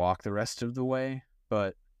and just walk the rest of the way.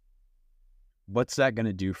 But what's that going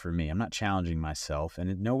to do for me? I'm not challenging myself,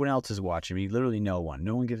 and no one else is watching me. Literally no one.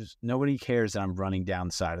 Nobody cares that I'm running down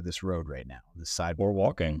the side of this road right now, this side or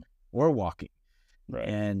walking.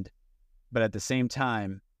 Right. But at the same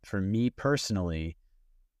time, for me personally,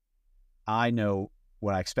 I know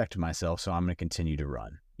what I expect of myself, so I'm going to continue to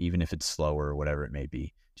run, even if it's slower or whatever it may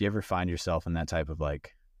be. Do you ever find yourself in that type of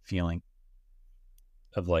like feeling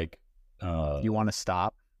of like you want to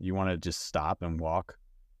stop? You want to just stop and walk?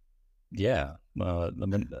 Yeah.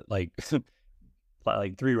 Like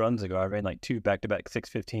 3 runs ago, I ran like 2 back-to-back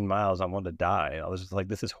 6:15 miles. I wanted to die. I was just like,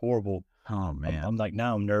 this is horrible. Oh man. I'm like,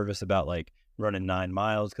 now I'm nervous about like running 9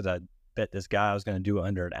 miles, because I bet this guy I was going to do it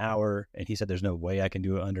under an hour, and he said there's no way I can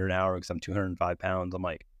do it under an hour because I'm 205 pounds. I'm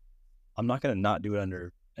like, I'm not going to not do it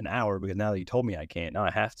under an hour, because now that you told me I can't, now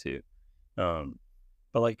I have to.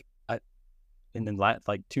 But like and then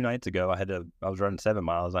like 2 nights ago, I was running 7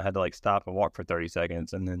 miles. I had to like stop and walk for 30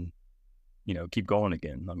 seconds and then, keep going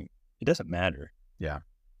again. I mean, it doesn't matter. Yeah.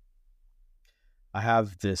 I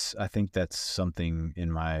think that's something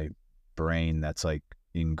in my brain that's like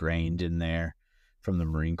ingrained in there from the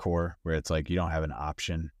Marine Corps, where it's like, you don't have an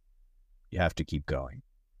option. You have to keep going.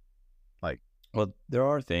 Well, there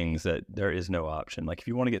are things that there is no option. Like if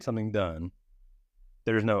you want to get something done,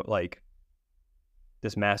 there's no, like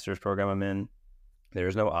this master's program I'm in,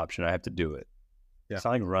 there's no option. I have to do it. Yeah. It's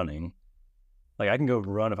not like running. Like I can go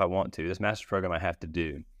run if I want to. This master's program I have to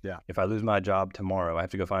do. Yeah. If I lose my job tomorrow, I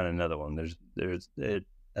have to go find another one.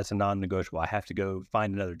 That's a non-negotiable. I have to go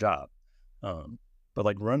find another job. But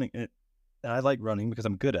like running, I like running because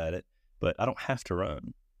I'm good at it, but I don't have to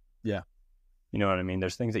run. Yeah. You know what I mean?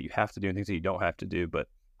 There's things that you have to do and things that you don't have to do, but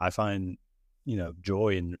I find,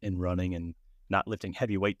 joy in running and not lifting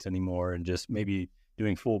heavy weights anymore, and just maybe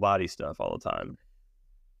doing full body stuff all the time.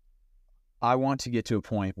 I want to get to a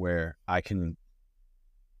point where I can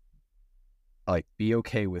like be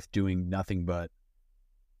okay with doing nothing but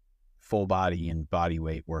full body and body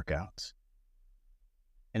weight workouts.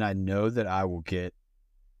 And I know that I will get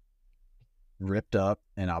ripped up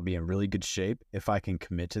and I'll be in really good shape if I can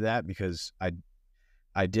commit to that, because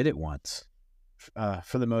I did it once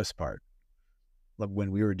for the most part. Like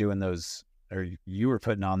when we were doing those, or you were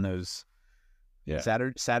putting on those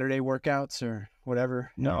Saturday workouts or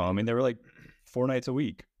whatever. No, I mean, they were like 4 nights a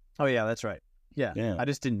week. Oh yeah, that's right. Yeah. I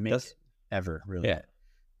just didn't make it ever really. Yeah.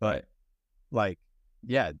 But like,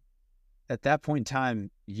 yeah, at that point in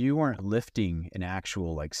time, you weren't lifting an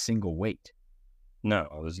actual like single weight. No,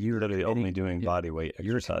 I was literally only doing body weight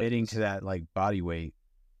exercises. You're committing to that like body weight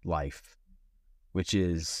life, which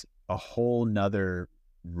is a whole nother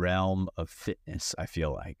realm of fitness. I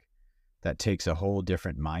feel like that takes a whole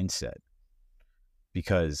different mindset,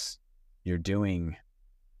 because you're doing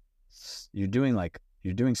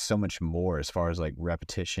so much more as far as like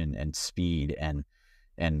repetition and speed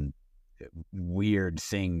and weird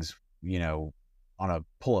things, you know, on a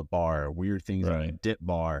pull-up bar, or weird things on a dip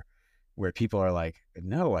bar, where people are like,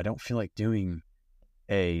 no, I don't feel like doing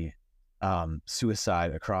a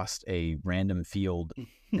suicide across a random field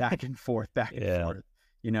back and forth,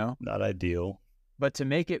 you know? Not ideal. But to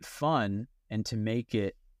make it fun and to make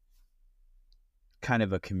it kind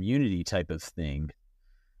of a community type of thing,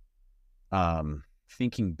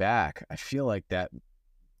 thinking back, I feel like it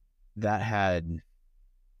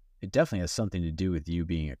definitely has something to do with you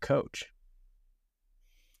being a coach.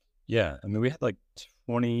 Yeah. I mean, we had like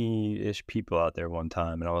 20-ish people out there one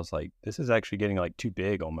time, and I was like, this is actually getting like too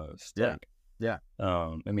big almost. Yeah. Like, yeah.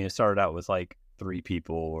 I mean, it started out with like 3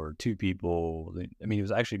 people or 2 people. I mean, it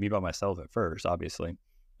was actually me by myself at first, obviously.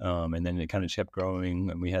 And then it kind of kept growing,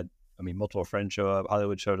 and we had, I mean, multiple friends show up.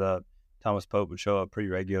 Hollywood showed up. Thomas Pope would show up pretty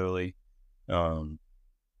regularly. I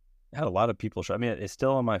had a lot of people show. I mean, it's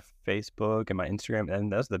still on my Facebook and my Instagram,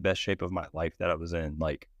 and that's the best shape of my life that I was in.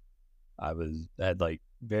 Like, I had like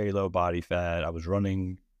very low body fat. I was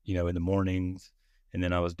running, you know, in the mornings, and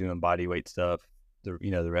then I was doing body weight stuff, the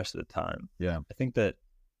rest of the time. Yeah. I think that,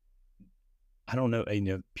 I don't know, you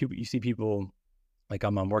know, people, you see people like,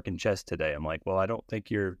 I'm working chest today. I'm like, well, I don't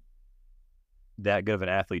think you're that good of an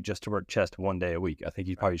athlete just to work chest one day a week. I think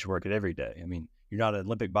you probably should work it every day. I mean, you're not an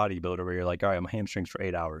Olympic bodybuilder where you're like, all right, I'm hamstrings for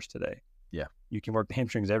 8 hours today. Yeah. You can work the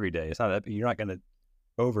hamstrings every day. It's not that, you're not going to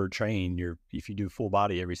overtrain if you do full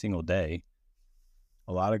body every single day.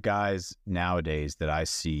 A lot of guys nowadays that I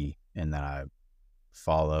see and that I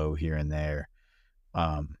follow here and there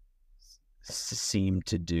seem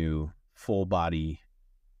to do full body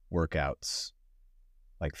workouts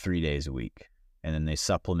like 3 days a week, and then they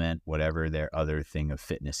supplement whatever their other thing of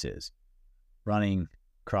fitness is. Running,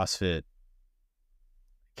 CrossFit,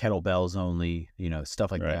 kettlebells only, you know,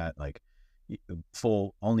 stuff like that, like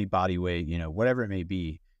full only body weight, you know, whatever it may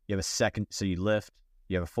be. You have a second, so you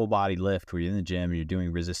have a full body lift where you're in the gym and you're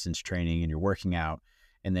doing resistance training and you're working out,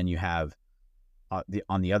 and then you have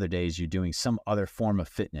on the other days you're doing some other form of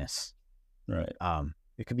fitness. Right.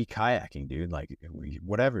 It could be kayaking, dude, like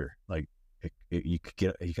whatever. Like you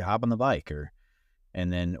could hop on the bike, or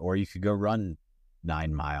you could go run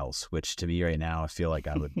 9 miles, which to me right now, I feel like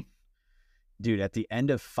I would, dude, at the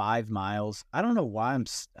end of 5 miles, I don't know why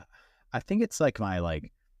I think it's like my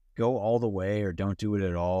like go all the way or don't do it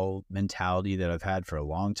at all mentality that I've had for a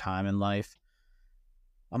long time in life.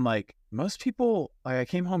 I'm like, most people, like I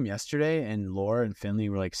came home yesterday and Laura and Finley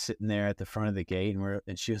were like sitting there at the front of the gate,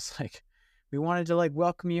 and she was like, we wanted to like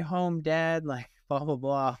welcome you home, Dad, like blah, blah,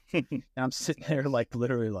 blah. And I'm sitting there like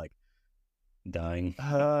literally like dying.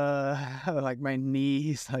 Like my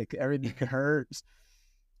knees, like everything hurts.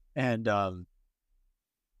 And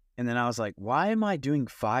then I was like, why am I doing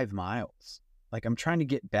 5 miles? Like, I'm trying to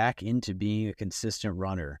get back into being a consistent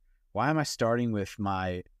runner. Why am I starting with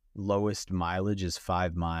my lowest mileage is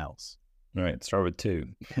 5 miles? Right. Start with 2.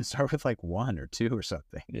 Start with like 1 or 2 or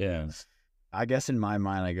something. Yeah. I guess in my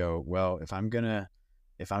mind, I go, well, if I'm gonna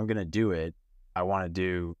do it, I want to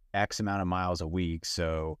do X amount of miles a week.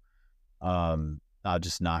 So, I'll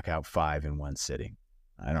just knock out 5 in one sitting.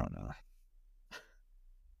 I don't know.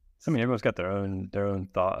 I mean, everyone's got their own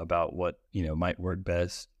thought about what, you know, might work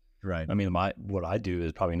best. Right. I mean, what I do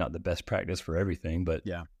is probably not the best practice for everything, but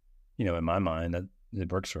yeah, you know, in my mind, that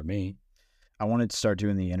it works for me. I wanted to start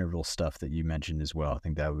doing the interval stuff that you mentioned as well. I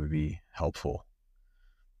think that would be helpful.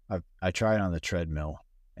 I tried on the treadmill,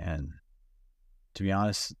 and to be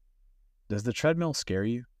honest, does the treadmill scare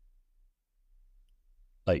you?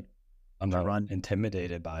 Like, I'm not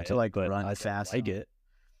intimidated by it. To like but run I fast. like it.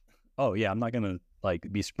 Oh yeah, I'm not gonna like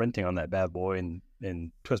be sprinting on that bad boy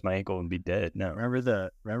and twist my ankle and be dead. No. Remember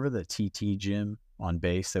the TT gym on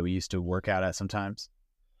base that we used to work out at sometimes?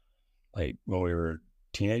 Like when we were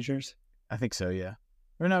teenagers? I think so, yeah.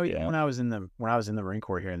 Or no, yeah. when I was in the Marine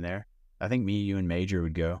Corps here and there. I think me, you, and Major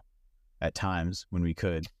would go at times when we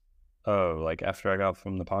could. Oh, like after I got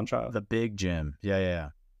from the pawn shop? The big gym. Yeah.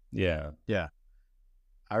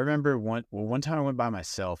 I remember one time I went by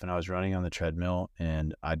myself and I was running on the treadmill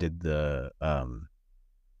and I did the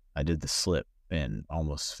slip and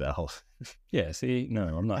almost fell. Yeah, see? No,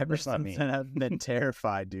 I'm not. Ever since then, I've been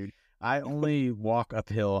terrified, dude. I only walk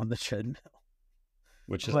uphill on the treadmill.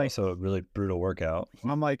 which is Like- also a really brutal workout.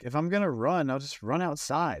 I'm like, if I'm going to run, I'll just run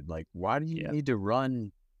outside. Like, why do you need to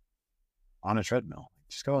run on a treadmill?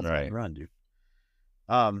 Just go outside and run, dude.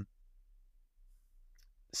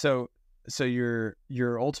 So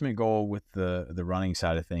your ultimate goal with the running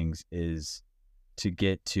side of things is to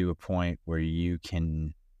get to a point where you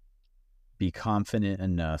can be confident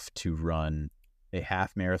enough to run a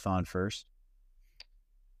half marathon first.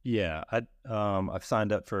 Yeah, I've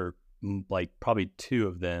signed up for like probably 2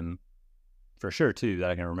 of them, for sure 2 that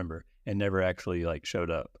I can remember, and never actually like showed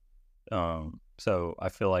up. So I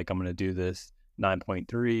feel like I'm gonna do this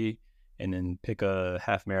 9.3 and then pick a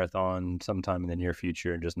half marathon sometime in the near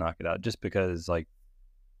future and just knock it out, just because like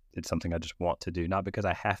it's something I just want to do, not because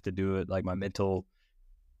I have to do it. Like my mental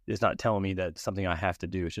is not telling me that it's something I have to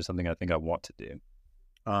do. It's just something I think I want to do.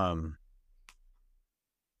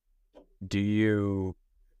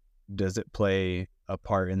 Does it play a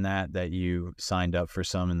part in that you signed up for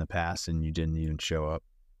some in the past and you didn't even show up?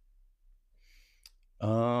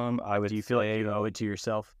 I would. Do you feel like you owe it to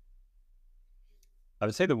yourself? I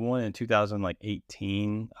would say the one in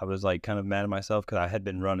 2018, I was like kind of mad at myself because I had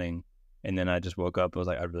been running, and then I just woke up and was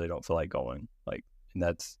like, I really don't feel like going. Like, and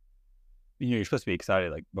that's, you're supposed to be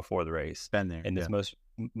excited like before the race. Been there. And this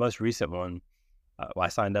most recent one, I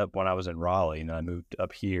signed up when I was in Raleigh, and then I moved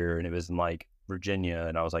up here, and it was in like Virginia,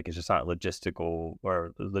 and I was like, it's just not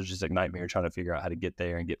logistic nightmare trying to figure out how to get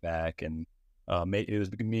there and get back. And it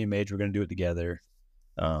was me and Mage were going to do it together.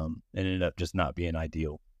 It ended up just not being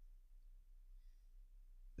ideal.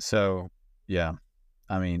 So, yeah,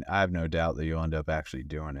 I mean, I have no doubt that you'll end up actually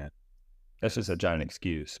doing it. That's just a giant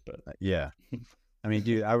excuse, but yeah. I mean,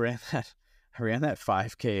 dude, I ran that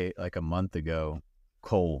 5K like a month ago,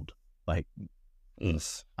 cold. Like,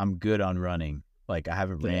 I'm good on running. Like, I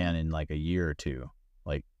haven't ran in like a year or two.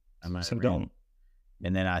 Like, don't.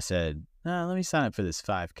 And then I said, let me sign up for this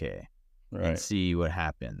 5K and see what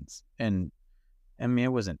happens. And I mean,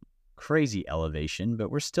 it wasn't crazy elevation, but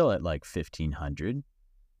we're still at like 1,500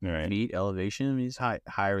 feet elevation. I mean, it's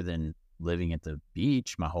higher than living at the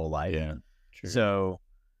beach my whole life. Yeah, true. So,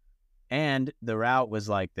 and the route was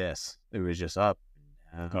like this. It was just up.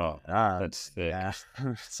 That's thick. Yeah.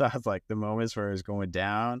 So I was like, the moments where it was going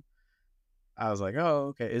down, I was like, oh,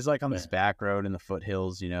 okay. It's like on this back road in the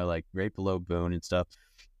foothills, like right below Boone and stuff.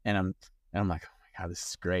 And I'm like, oh my God, this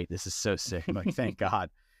is great. This is so sick. I'm like, thank God.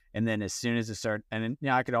 And then as soon as it started, and then,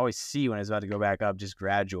 I could always see when I was about to go back up, just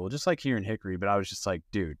gradual, just like here in Hickory. But I was just like,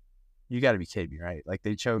 dude, you got to be kidding me, right? Like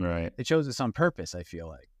they chose this on purpose. I feel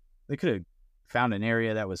like they could have found an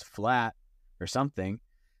area that was flat or something,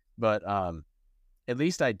 but at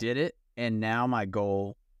least I did it. And now my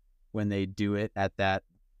goal, when they do it at that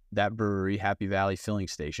brewery, Happy Valley filling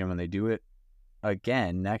station, when they do it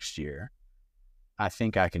again next year, I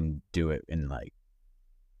think I can do it in like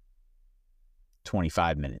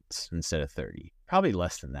 25 minutes instead of 30. Probably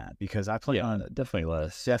less than that, because I plan on definitely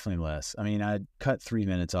less. I mean, I cut 3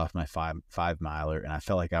 minutes off my five miler, and I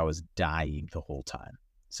felt like I was dying the whole time.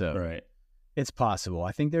 So it's possible.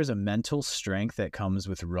 I think there's a mental strength that comes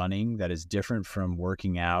with running that is different from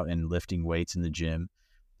working out and lifting weights in the gym,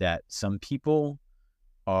 that some people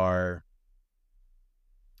are.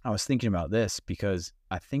 I was thinking about this because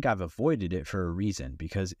I think I've avoided it for a reason,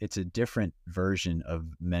 because it's a different version of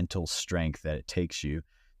mental strength that it takes you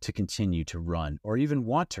to continue to run or even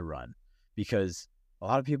want to run, because a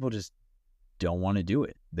lot of people just don't want to do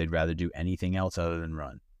it. They'd rather do anything else other than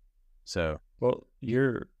run. So, well,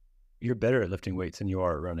 you're better at lifting weights than you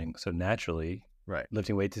are at running. So naturally,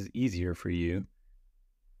 lifting weights is easier for you.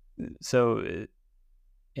 So,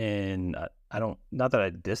 and I don't, not that I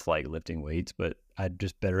dislike lifting weights, but I'm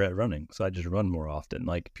just better at running. So I just run more often.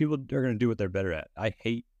 Like, people are going to do what they're better at. I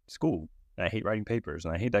hate school, and I hate writing papers,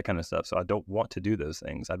 and I hate that kind of stuff. So I don't want to do those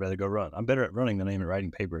things. I'd rather go run. I'm better at running than I am at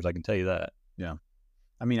writing papers. I can tell you that. Yeah.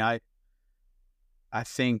 I mean, I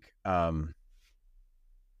think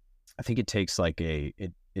it takes like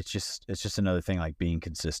it's just another thing, like being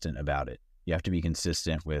consistent about it. You have to be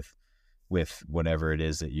consistent with whatever it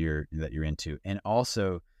is that you're into. And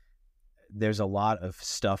also, there's a lot of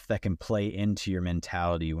stuff that can play into your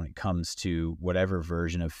mentality when it comes to whatever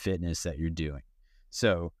version of fitness that you're doing.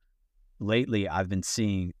 So lately I've been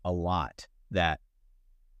seeing a lot that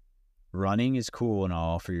running is cool and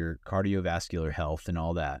all for your cardiovascular health and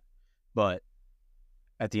all that, but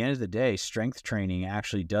at the end of the day, strength training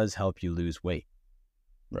actually does help you lose weight.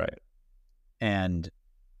 Right. And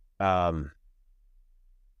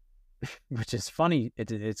which is funny.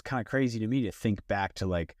 It's kind of crazy to me to think back to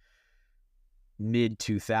like mid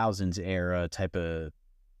 2000s era type of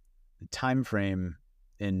time frame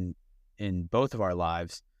in both of our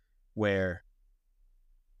lives, where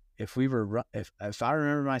if I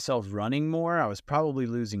remember myself running more, I was probably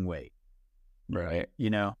losing weight, Right. you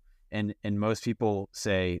know? And most people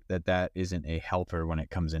say that isn't a helper when it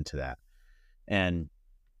comes into that. And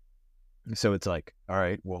so it's like, all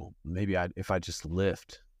right, well, maybe if I just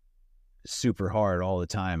lift super hard all the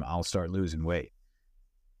time, I'll start losing weight.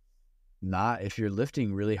 Not if you're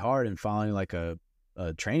lifting really hard and following like a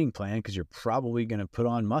training plan, because you're probably going to put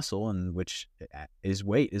on muscle, and which is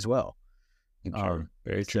weight as well. True.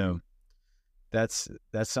 Very true. So that's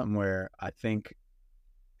something where I think,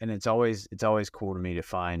 and it's always cool to me to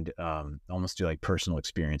find almost do like personal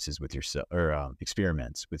experiences with yourself, or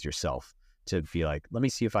experiments with yourself, to be like, let me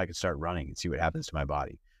see if I can start running and see what happens to my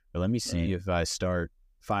body, or let me see if I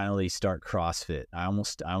finally start CrossFit. I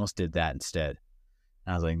almost did that instead.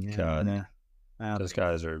 I was like, God, those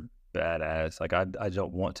guys are badass. Like I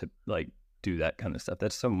don't want to like do that kind of stuff.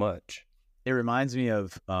 That's so much. It reminds me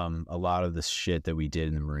of a lot of the shit that we did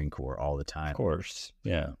in the Marine Corps all the time. Of course,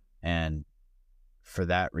 yeah. And for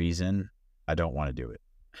that reason, I don't want to do it.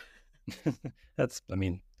 That's,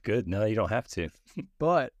 good. No, you don't have to.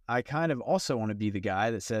 But I kind of also want to be the guy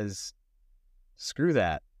that says, screw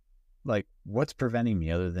that. Like, what's preventing me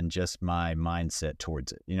other than just my mindset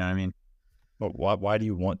towards it? You know what I mean? But why do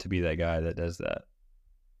you want to be that guy that does that?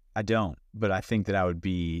 I don't, but I think that I would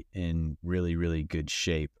be in really, really good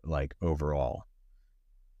shape, like overall.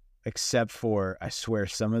 Except for, I swear,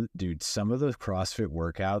 some of those CrossFit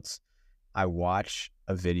workouts, I watch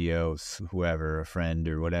a video of whoever, a friend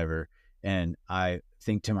or whatever, and I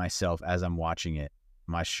think to myself as I'm watching it,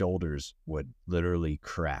 my shoulders would literally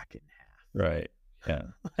crack in half. Right. Yeah.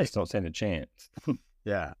 I just don't stand a chance.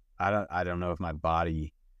 Yeah. I don't know if my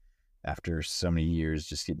body, after so many years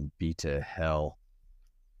just getting beat to hell.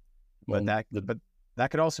 But that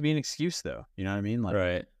could also be an excuse, though. You know what I mean? Like,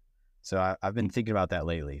 right. So I've been thinking about that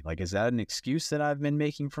lately. Like, is that an excuse that I've been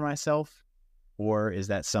making for myself, or is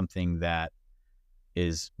that something that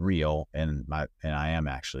is real and I am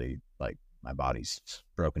actually, like, my body's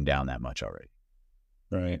broken down that much already?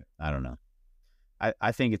 Right. I don't know.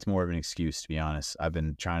 I think it's more of an excuse, to be honest. I've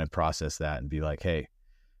been trying to process that and be like, hey,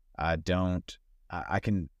 I think I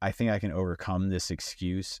can overcome this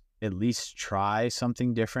excuse, at least try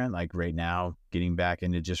something different. Like right now, getting back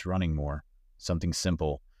into just running more, something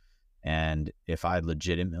simple. And if I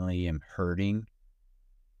legitimately am hurting,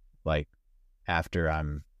 like after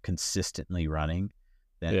I'm consistently running,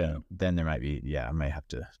 then there might be, I might have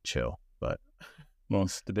to chill. But well,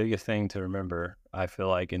 it's the biggest thing to remember, I feel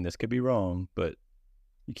like, and this could be wrong, but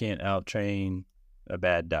you can't out-train a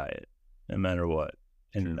bad diet, no matter what.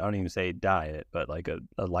 And I don't even say diet, but like a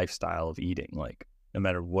lifestyle of eating. Like no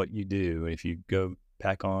matter what you do, if you go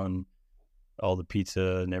pack on all the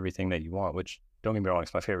pizza and everything that you want, which don't get me wrong,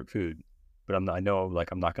 it's my favorite food, but I know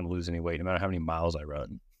like I'm not going to lose any weight no matter how many miles I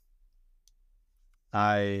run.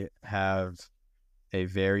 I have a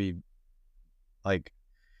very like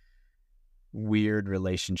weird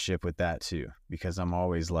relationship with that too, because I'm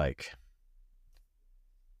always like,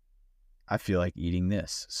 I feel like eating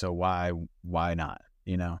this, so why not?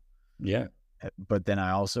 You know? Yeah. But then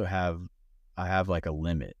I also have like a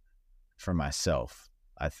limit for myself.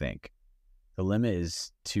 I think the limit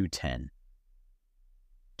is 210.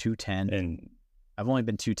 And I've only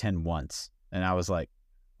been 210 once, and I was like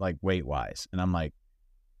weight wise, and I'm like,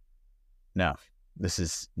 no,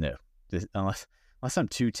 unless I'm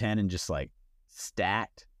 210 and just like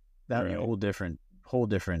stacked, that'd be a whole different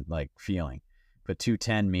like feeling. But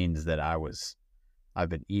 210 means that I've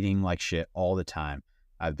been eating like shit all the time.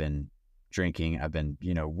 I've been drinking. I've been,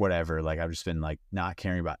 whatever. Like I've just been like not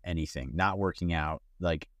caring about anything, not working out,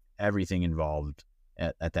 like everything involved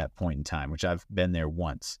at that point in time, which I've been there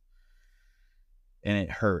once, and it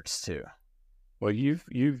hurts too. Well, you've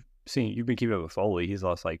been keeping up with Foley. He's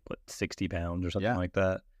lost like 60 pounds or something like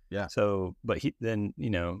that. Yeah. So, but he's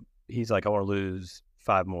like, I want to lose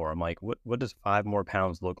 5 more. I'm like, what does 5 more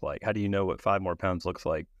pounds look like? How do you know what 5 more pounds looks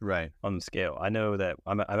like? Right. On the scale. I know that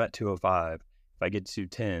I'm at 205. If I get to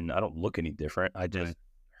 210, I don't look any different. I just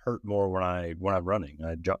hurt more when I'm running.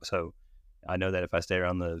 So I know that if I stay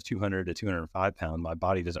around the 200 to 205 pound, my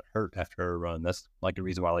body doesn't hurt after a run. That's like the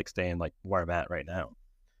reason why I like staying like where I'm at right now.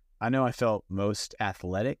 I know I felt most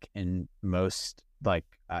athletic and most like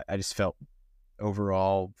I just felt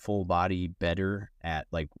overall full body better at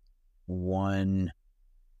like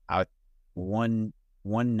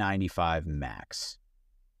 195 max.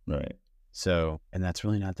 Right. So, and that's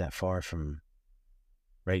really not that far from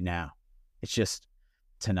right now. It's just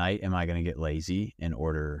tonight, am I going to get lazy and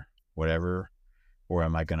order whatever, or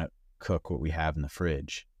am I going to cook what we have in the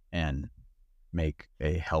fridge and make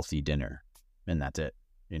a healthy dinner? And that's it,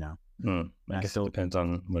 I guess it depends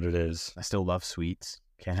on what it is. I still love sweets.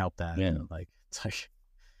 Can't help that. Yeah. Like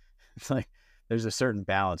it's like there's a certain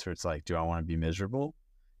balance where it's like, do I want to be miserable?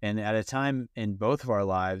 And at a time in both of our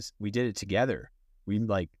lives, we did it together.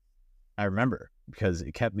 I remember, because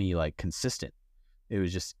it kept me like consistent. It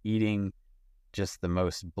was just eating just the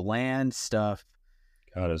most bland stuff.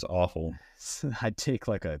 God, it was awful. I'd take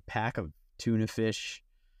like a pack of tuna fish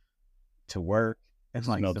to work and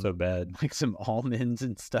like smelled so bad. Like some almonds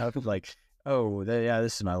and stuff. Like,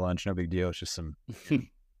 this is my lunch. No big deal. It's just some.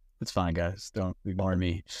 It's fine, guys. Don't ignore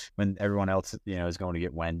me when everyone else, is going to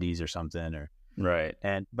get Wendy's or something, or right.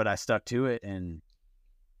 But I stuck to it, and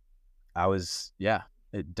I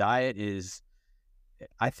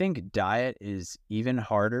think diet is even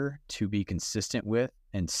harder to be consistent with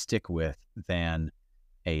and stick with than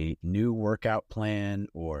a new workout plan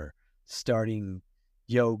or starting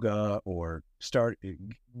yoga or start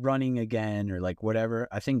running again or like whatever.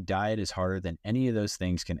 I think diet is harder than any of those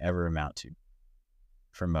things can ever amount to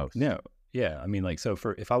for most. No. Yeah. I mean, like, so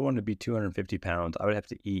if I wanted to be 250 pounds, I would have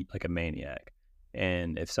to eat like a maniac.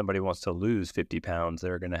 And if somebody wants to lose 50 pounds,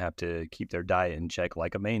 they're going to have to keep their diet in check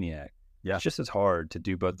like a maniac. Yeah. It's just as hard to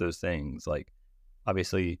do both those things. Like,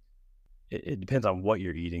 obviously, it depends on what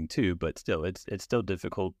you're eating too, but still, it's still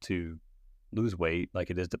difficult to lose weight like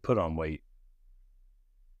it is to put on weight.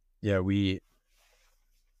 Yeah,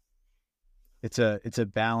 it's a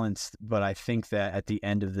balance, but I think that at the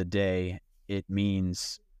end of the day, it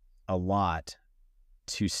means a lot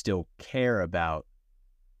to still care about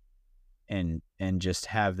and just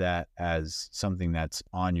have that as something that's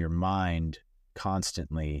on your mind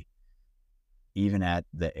constantly, even at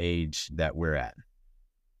the age that we're at,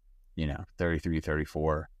 33,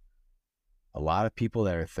 34. A lot of people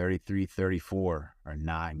that are 33, 34 are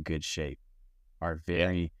not in good shape, are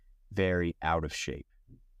very, very out of shape,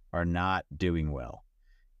 are not doing well.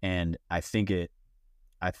 And I think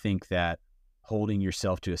that holding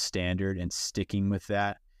yourself to a standard and sticking with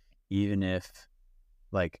that, even if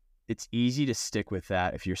like, it's easy to stick with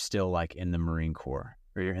that if you're still like in the Marine Corps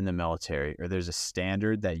or you're in the military, or there's a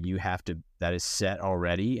standard that that is set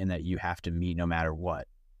already and that you have to meet no matter what.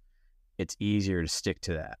 It's easier to stick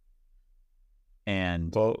to that.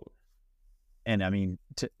 And I mean,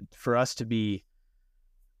 for us to be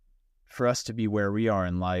where we are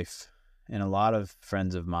in life, and a lot of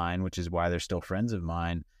friends of mine, which is why they're still friends of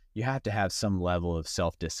mine, you have to have some level of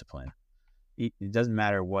self-discipline. It doesn't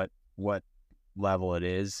matter what level it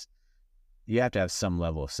is. You have to have some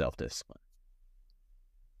level of self-discipline.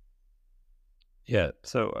 Yeah.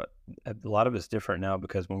 So a lot of it's different now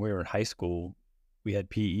because when we were in high school, we had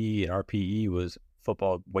PE, and our PE was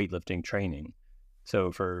football weightlifting training.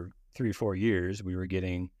 So for 3 or 4 years, we were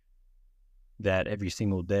getting that every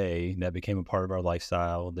single day. That became a part of our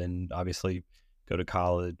lifestyle. Then obviously go to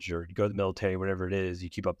college or go to the military, whatever it is, you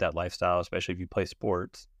keep up that lifestyle, especially if you play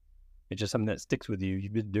sports. It's just something that sticks with you.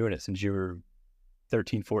 You've been doing it since you were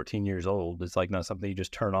 13, 14 years old. It's like not something you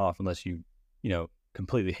just turn off unless you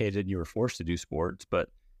completely hated it and you were forced to do sports, but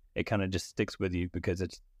it kind of just sticks with you because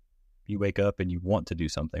you wake up and you want to do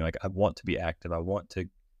something. Like, I want to be active. I want to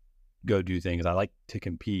go do things. I like to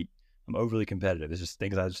compete. I'm overly competitive. It's just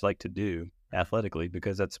things I just like to do athletically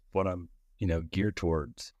because that's what I'm, geared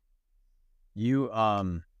towards. You,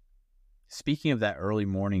 speaking of that early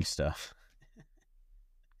morning stuff.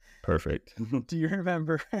 Perfect. Do you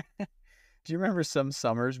remember some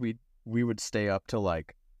summers we would stay up till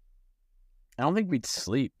like, I don't think we'd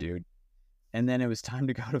sleep, dude. And then it was time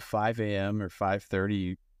to go to 5 a.m. or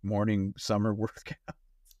 5:30 morning summer workout.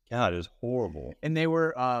 God, it was horrible. And they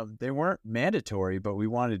weren't mandatory, but we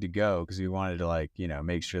wanted to go because we wanted to like,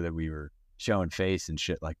 make sure that we were showing face and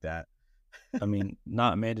shit like that. I mean,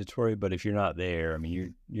 not mandatory, but if you're not there, I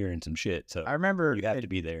mean, you're in some shit. So I remember you have to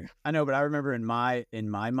be there. I know, but I remember in my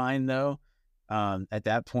mind though, at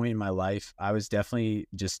that point in my life, I was definitely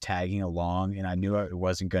just tagging along, and I knew it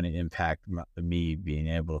wasn't going to impact me being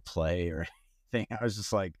able to play or anything. I was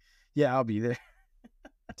just like, yeah, I'll be there.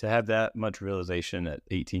 To have that much realization at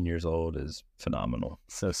 18 years old is phenomenal.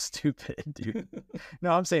 So stupid, dude.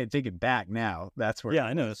 No, I'm saying take it back now. That's where. Yeah,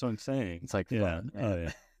 I know. That's what I'm saying. It's like, yeah. Oh,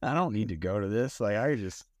 yeah. I don't need to go to this. Like, I could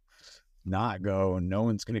just not go and no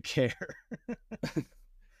one's going to care.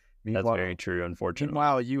 That's very true, unfortunately.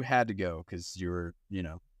 Meanwhile, you had to go because you were,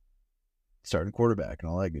 starting quarterback and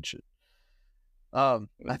all that good shit. I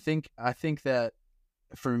think that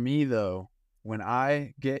for me though, when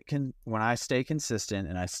I stay consistent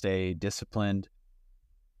and I stay disciplined,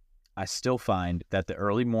 I still find that the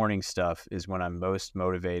early morning stuff is when I'm most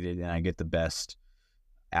motivated and I get the best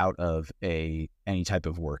out of any type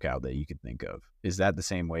of workout that you could think of. Is that the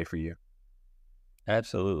same way for you?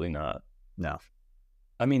 Absolutely not. No.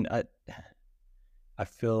 I mean, I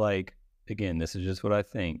feel like, again, this is just what I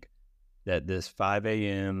think, that this 5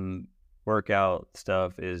 a.m. workout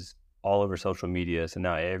stuff is all over social media, so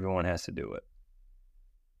now everyone has to do it.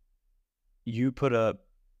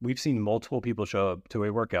 We've seen multiple people show up to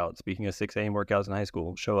a workout, speaking of 6 a.m. workouts in high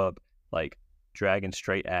school, show up like dragging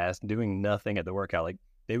straight ass, doing nothing at the workout. Like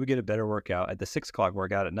they would get a better workout at the 6 o'clock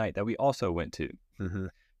workout at night that we also went to. Mm-hmm.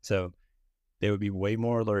 So they would be way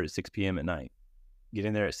more alert at 6 p.m. at night.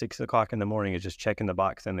 Getting there at 6 o'clock in the morning is just checking the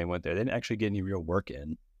box, and they went there. They didn't actually get any real work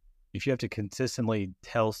in. If you have to consistently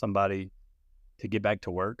tell somebody to get back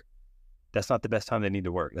to work, that's not the best time they need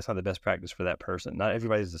to work. That's not the best practice for that person. Not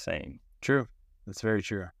everybody's the same. True. That's very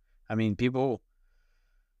true. I mean,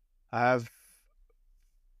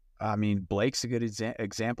 Blake's a good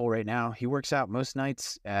example right now. He works out most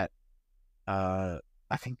nights at, I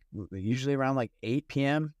think usually around like 8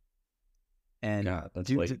 p.m. And that's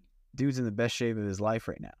late. Dude's in the best shape of his life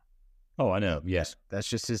right now. Oh, I know. Yes. That's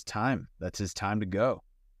just his time. That's his time to go.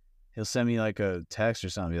 He'll send me like a text or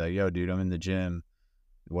something, be like, yo, dude, I'm in the gym,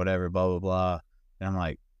 whatever, blah, blah, blah. And I'm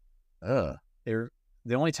like,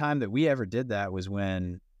 the only time that we ever did that was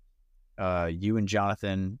when you and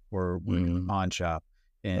Jonathan were in pawn shop,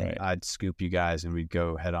 and Right. I'd scoop you guys and we'd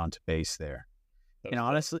go head on to base there. And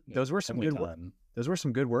honestly, those were some good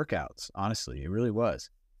workouts. Honestly, it really was.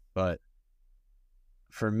 But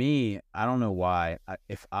for me, I don't know why.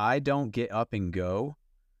 If I don't get up and go,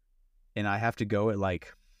 and I have to go at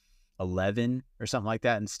like 11 or something like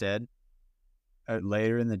that instead,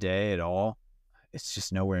 later in the day at all, it's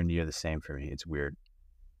just nowhere near the same for me. It's weird.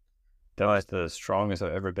 That was the strongest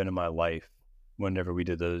I've ever been in my life. Whenever we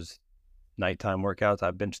did those nighttime workouts,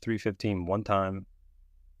 I benched 315 one time.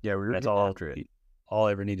 Yeah, we were that's all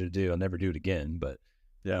I ever needed to do. I'll never do it again. But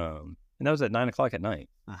and that was at 9 o'clock at night.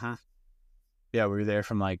 Yeah, we were there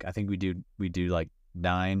from like, I think we do like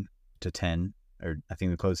 9 to 10, or I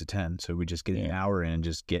think we close at 10. So we just get an hour in and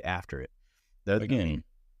just get after it. Again,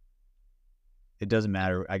 it doesn't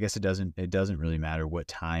matter. I guess it doesn't really matter what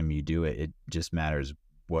time you do it. It just matters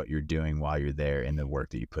what you're doing while you're there and the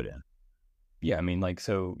work that you put in. Yeah, I mean, like,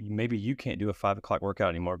 so maybe you can't do a 5 o'clock workout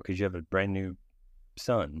anymore because you have a brand new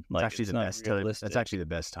son. Like, It's actually the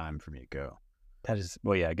best time for me to go. That is,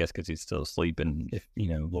 well, yeah, I guess because he's still asleep, and if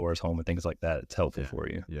Laura's home and things like that, it's helpful for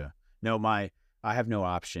you. Yeah. No, I have no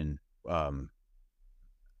option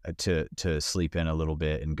to sleep in a little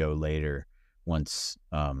bit and go later once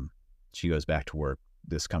she goes back to work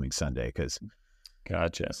this coming Sunday, because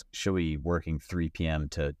Gotcha. she'll be working 3 p.m.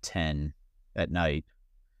 to 10 at night.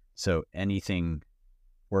 So anything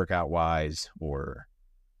workout wise or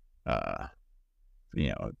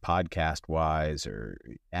podcast wise or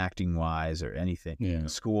acting wise or anything,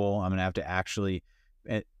 school, I'm gonna have to actually,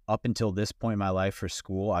 up until this point in my life for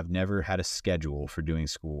school, I've never had a schedule for doing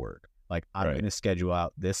schoolwork. Like, I'm gonna schedule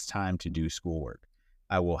out this time to do schoolwork.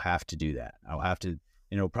 I will have to do that. I'll have to, and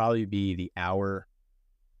it'll probably be the hour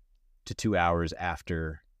to 2 hours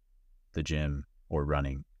after the gym or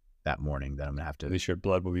running that morning that I'm gonna have to. At least your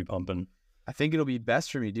blood will be pumping. I think it'll be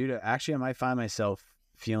best for me, dude. Actually, I might find myself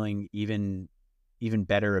feeling even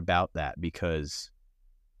better about that, because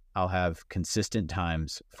I'll have consistent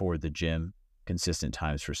times for the gym, consistent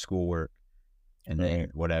times for schoolwork, and then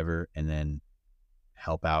whatever, and then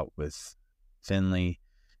help out with Finley,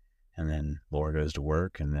 and then Laura goes to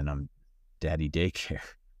work, and then I'm daddy daycare.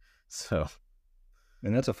 So,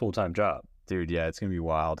 and that's a full-time job, dude. Yeah, it's gonna be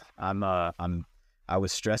wild. I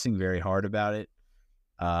was stressing very hard about it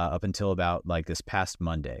up until about like this past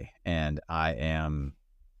Monday, and I am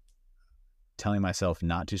telling myself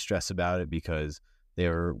not to stress about it, because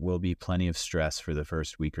there will be plenty of stress for the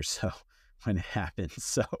first week or so when it happens.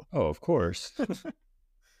 So, of course,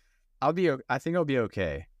 I think I'll be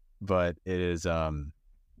okay, but it is,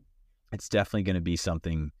 it's definitely going to be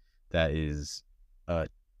something that is,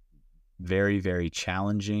 very, very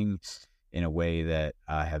challenging in a way that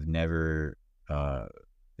I have never,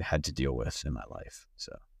 had to deal with in my life.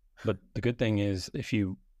 So, but the good thing is, if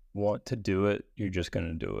you want to do it, you're just going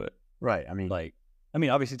to do it. Right. I mean,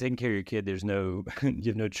 obviously taking care of your kid, you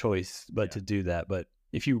have no choice but to do that. But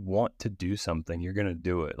if you want to do something, you're going to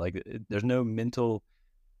do it. Like, there's no mental,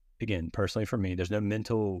 again, personally for me, there's no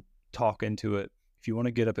mental talk into it. If you want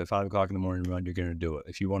to get up at 5 o'clock in the morning and run, you're going to do it.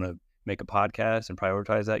 If you want to make a podcast and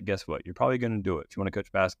prioritize that, guess what? You're probably going to do it. If you want to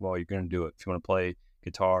coach basketball, you're going to do it. If you want to play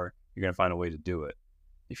guitar, you're going to find a way to do it.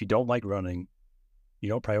 If you don't like running, you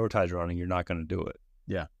don't prioritize running, you're not going to do it.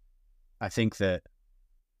 Yeah. I think that,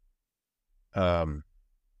 and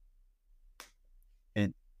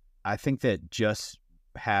I think that just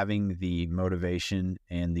having the motivation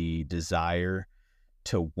and the desire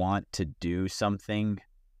to want to do something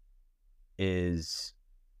is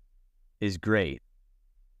great.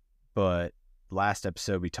 But last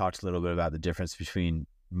episode, we talked a little bit about the difference between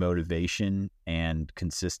motivation and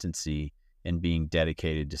consistency and being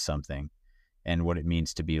dedicated to something and what it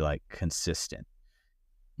means to be like consistent.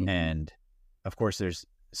 Mhm. And of course, there's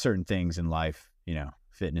certain things in life,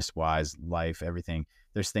 fitness wise, life, everything.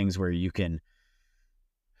 There's things where they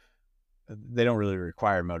don't really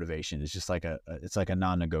require motivation. It's just like it's like a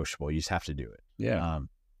non-negotiable. You just have to do it. Yeah.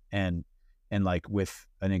 And like with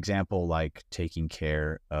an example, like taking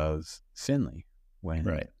care of Finley when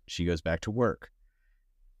Right. she goes back to work.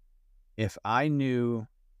 If I knew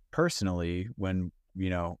personally when,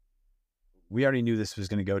 we already knew this was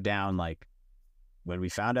going to go down, like when we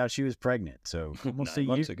found out she was pregnant. So almost 9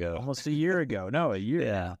 months ago. almost a year ago. No, a year.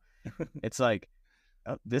 Yeah. It's like,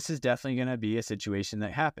 this is definitely going to be a situation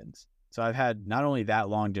that happens. So I've had not only that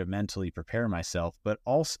long to mentally prepare myself, but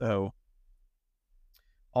also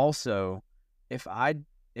if I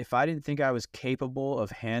didn't think I was capable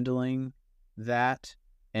of handling that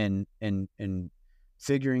and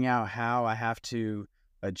figuring out how I have to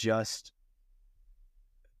adjust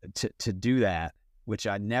to do that, which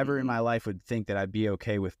I never in my life would think that I'd be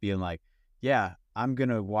okay with being like, yeah, I'm going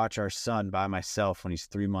to watch our son by myself when he's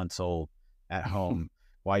 3 months old at home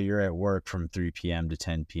while you're at work from 3 p.m. to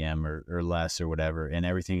 10 p.m. or less or whatever, and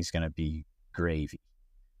everything's going to be gravy.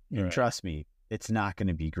 And Right. trust me, it's not going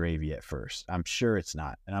to be gravy at first. I'm sure it's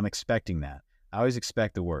not, and I'm expecting that. I always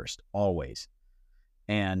expect the worst, always.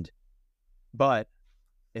 But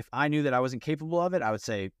if I knew that I wasn't capable of it, I would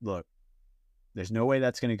say, look, there's no way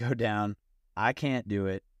that's going to go down. I can't do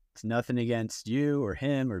it. It's nothing against you or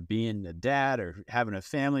him or being a dad or having a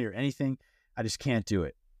family or anything. I just can't do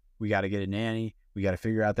it. We got to get a nanny. We got to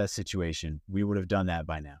figure out that situation. We would have done that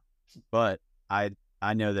by now. But I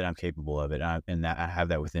know that I'm capable of it, and that I have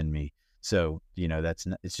that within me. So,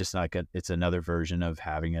 it's just like it's another version of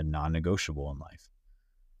having a non-negotiable in life.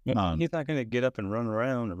 He's not going to get up and run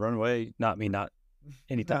around and run away. Not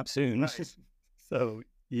anytime soon. So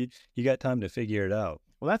you got time to figure it out.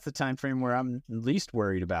 Well, that's the time frame where I'm least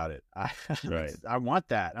worried about it. Right. I want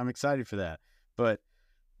that. I'm excited for that. But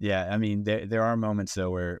yeah, I mean, there are moments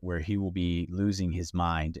though where he will be losing his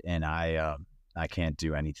mind, and I can't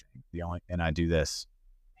do anything. And I do this,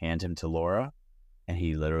 hand him to Laura, and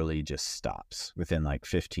he literally just stops within like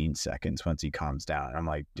 15 seconds once he calms down. I'm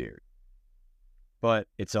like, dude. But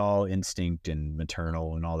it's all instinct and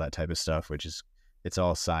maternal and all that type of stuff, it's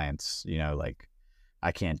all science, like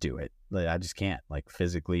I can't do it. Like, I just can't. Like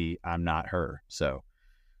physically, I'm not her. So,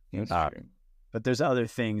 That's true. but there's other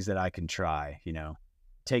things that I can try.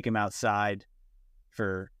 Take him outside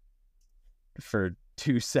for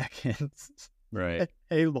 2 seconds. Right.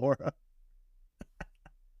 Hey, Laura.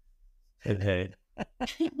 Hey.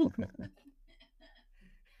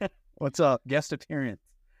 What's up? Guest appearance.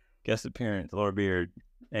 Guest appearance, Laura Beard,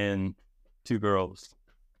 and 2 girls.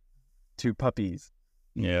 2 puppies.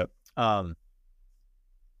 Yep.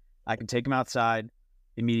 I can take them outside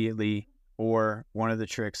immediately, or one of the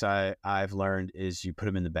tricks I've learned is you put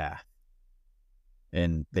them in the bath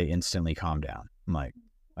and they instantly calm down. I'm like,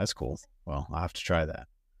 that's cool. Well, I'll have to try that.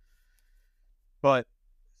 But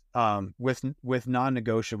with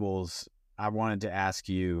non-negotiables, I wanted to ask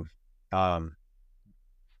you,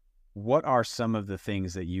 what are some of the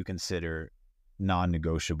things that you consider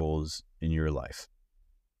non-negotiables in your life?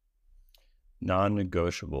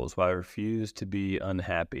 Non-negotiables. Well, I refuse to be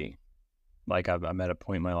unhappy. Like I'm at a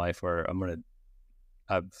point in my life where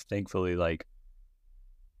I've thankfully like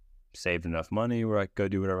saved enough money where I could go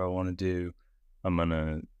do whatever I want to do. I'm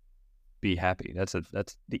gonna be happy. That's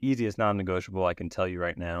the easiest non-negotiable I can tell you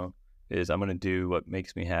right now is I'm gonna do what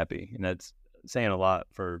makes me happy, and that's saying a lot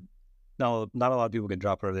for not a lot of people can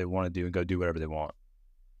drop whatever they want to do and go do whatever they want.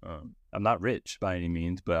 I'm not rich by any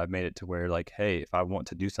means, but I've made it to where like, hey, if I want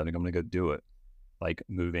to do something, I'm gonna go do it. Like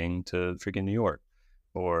moving to freaking New York,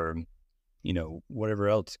 or whatever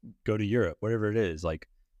else, go to Europe, whatever it is. Like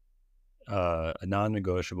a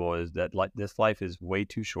non-negotiable is that like this life is way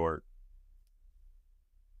too short.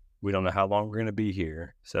 We don't know how long we're going to be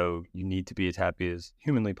here, so you need to be as happy as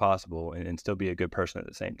humanly possible and still be a good person at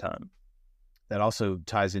the same time. That also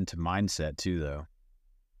ties into mindset too, though.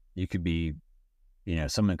 You could be,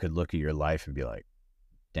 someone could look at your life and be like,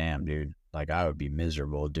 damn, dude, like I would be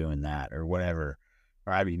miserable doing that or whatever,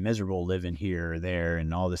 or I'd be miserable living here or there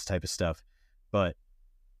and all this type of stuff. But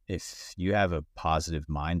if you have a positive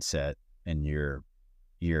mindset and you're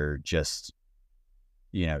just,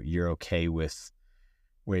 you're okay with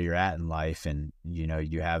where you're at in life, and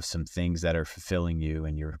you have some things that are fulfilling you,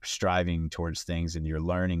 and you're striving towards things, and you're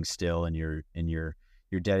learning still, and you're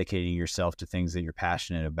you're dedicating yourself to things that you're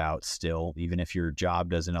passionate about still, even if your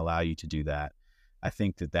job doesn't allow you to do that. I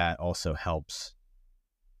think that also helps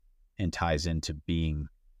and ties into being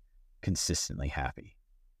consistently happy.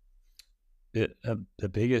 The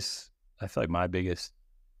biggest, I feel like my biggest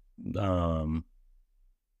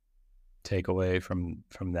takeaway from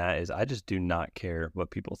that is I just do not care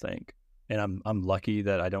what people think, and I'm lucky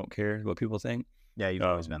that I don't care what people think. Yeah, you've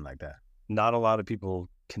always been like that. Not a lot of people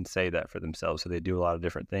can say that for themselves, so they do a lot of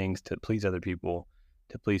different things to please other people,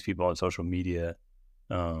 to please people on social media,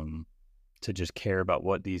 to just care about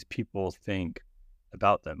what these people think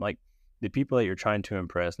about them. Like the people that you're trying to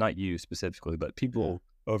impress, not you specifically, but people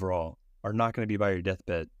overall, are not going to be by your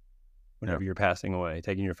deathbed whenever you're passing away,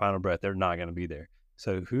 taking your final breath. They're not going to be there.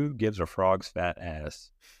 So who gives a frog's fat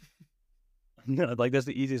ass? Like that's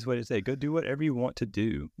the easiest way to say it. Go do whatever you want to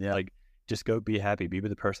do. Yeah. Like just go be happy. Be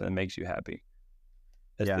with the person that makes you happy.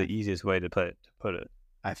 That's the easiest way to put it.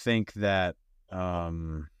 I think that, I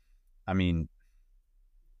mean,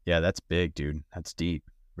 yeah, that's big, dude. That's deep,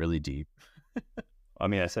 really deep. I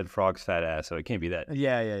mean, I said frog's fat ass, so it can't be that.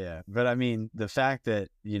 Yeah. But I mean, the fact that,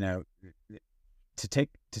 you know, to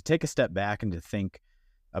take a step back and to think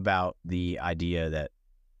about the idea that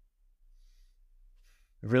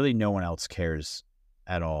really no one else cares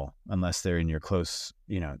at all unless they're in your close,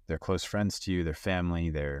 you know, they're close friends to you, their family,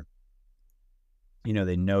 they're, you know,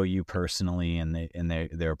 they know you personally and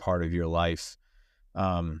they're a part of your life.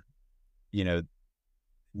 You know,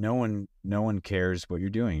 no one cares what you're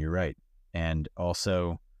doing. You're right. And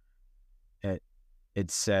also it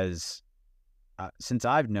says, since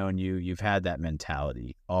I've known you, you've had that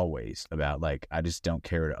mentality always about like, I just don't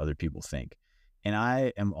care what other people think. And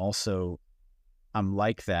I'm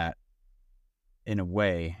like that in a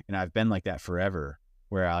way. And I've been like that forever,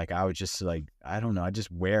 where I would just like, I don't know, I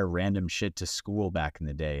just wear random shit to school back in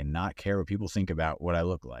the day and not care what people think about what I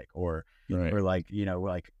look like, or like, you know,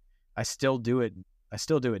 like I still do it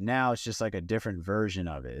now. It's just like a different version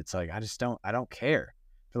of it. It's like, I don't care.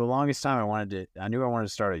 For the longest time, I knew I wanted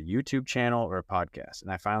to start a YouTube channel or a podcast. And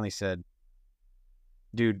I finally said,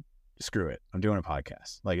 dude, screw it. I'm doing a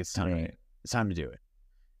podcast. Like it's time. Right. It's time to do it.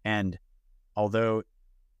 And although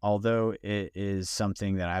it is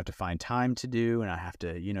something that I have to find time to do, and I have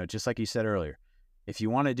to, you know, just like you said earlier, if you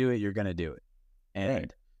want to do it, you're going to do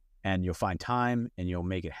it. And you'll find time and you'll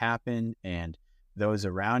make it happen. And those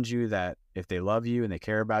around you, that if they love you and they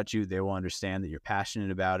care about you, they will understand that you're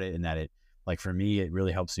passionate about it, and that it, like for me, it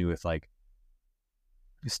really helps me with like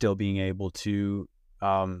still being able to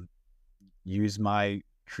use my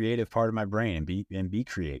creative part of my brain and be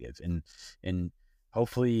creative and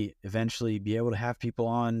hopefully eventually be able to have people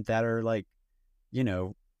on that are like, you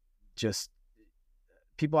know, just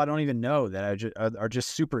people I don't even know that are just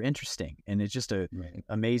super interesting. And it's just a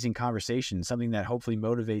amazing conversation, something that hopefully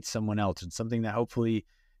motivates someone else, and something that hopefully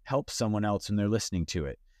helps someone else when they're listening to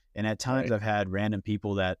it. And at times I've had random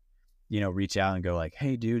people that, you know, reach out and go like,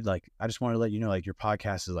 hey dude, like, I just want to let you know, like your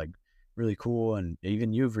podcast is like really cool. And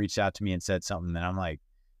even you've reached out to me and said something that I'm like,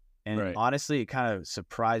 and honestly, it kind of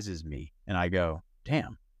surprises me. And I go,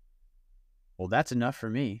 damn, well, that's enough for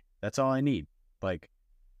me. That's all I need. Like,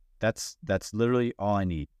 that's literally all I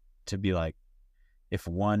need to be like, if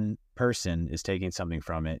one person is taking something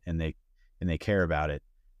from it and they care about it,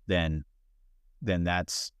 then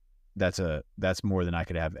that's more than I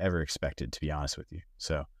could have ever expected, to be honest with you.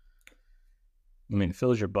 So, I mean, it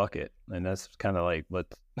fills your bucket, and that's kind of like what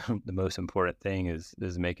the most important thing is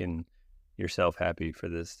making yourself happy for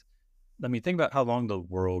this. I mean, think about how long the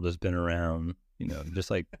world has been around, you know,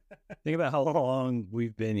 just like think about how long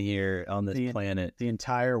we've been here on this planet. The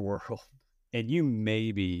entire world. And you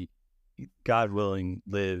maybe, God willing,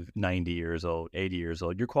 live 90 years old, 80 years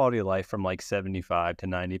old. Your quality of life from like 75 to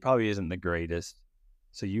 90 probably isn't the greatest.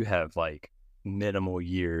 So you have like minimal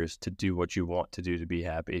years to do what you want to do to be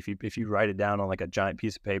happy. If you write it down on like a giant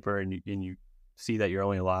piece of paper and you see that you're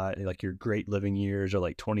only alive, like your great living years are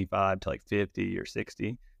like 25 to like 50 or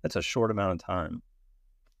 60, that's a short amount of time.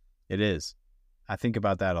 It is. I think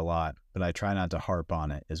about that a lot, but I try not to harp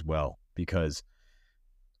on it as well, because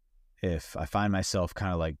if I find myself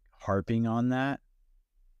kind of like harping on that,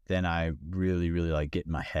 then I really, really like get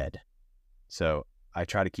in my head. So I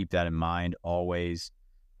try to keep that in mind always.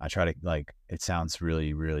 I try to, like, it sounds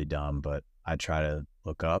really, really dumb, but I try to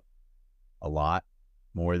look up a lot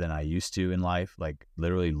more than I used to in life. Like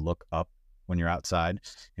literally look up when you're outside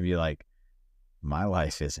and be like, my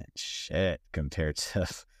life isn't shit compared to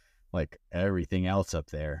like everything else up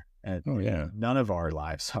there. And none of our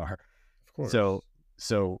lives are. Of course.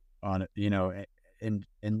 So on, you know, and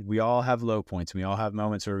we all have low points. We all have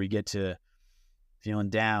moments where we get to feeling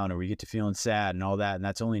down, or we get to feeling sad and all that, and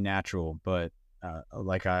that's only natural. But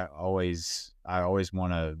like I always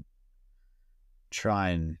want to try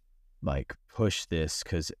and like push this,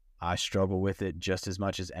 because I struggle with it just as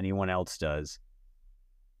much as anyone else does.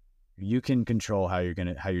 You can control how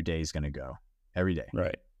your day is gonna go every day.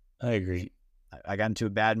 Right. I agree. I got into a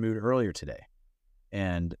bad mood earlier today,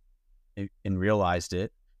 and realized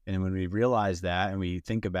it. And when we realize that, and we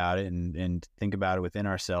think about it, and think about it within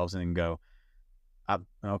ourselves, and then go,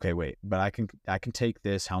 okay, wait, but I can take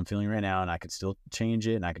this, how I'm feeling right now, and I can still change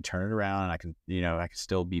it, and I can turn it around, and I can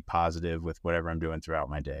still be positive with whatever I'm doing throughout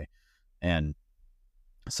my day. And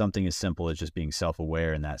something as simple as just being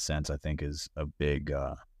self-aware in that sense, I think, is a big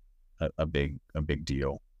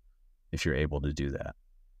deal if you're able to do that.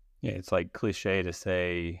 Yeah, it's like cliche to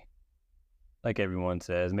say, like everyone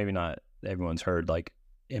says, maybe not everyone's heard, like,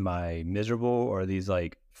 am I miserable, or are these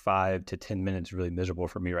like 5 to 10 minutes really miserable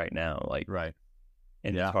for me right now? Like, right.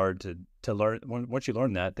 And it's hard to learn. Once you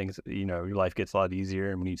learn that, things, your life gets a lot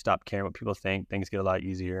easier. And when you stop caring what people think, things get a lot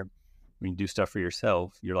easier. When you do stuff for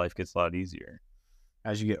yourself, your life gets a lot easier.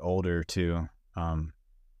 As you get older too,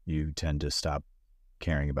 you tend to stop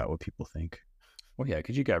caring about what people think. Well, yeah,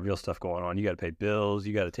 because you got real stuff going on. You got to pay bills.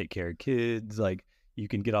 You got to take care of kids. Like, you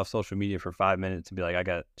can get off social media for 5 minutes and be like, I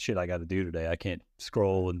got shit I got to do today. I can't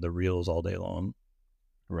scroll in the reels all day long.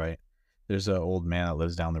 Right. There's an old man that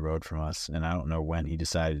lives down the road from us, and I don't know when he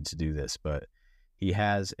decided to do this, but he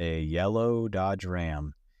has a yellow Dodge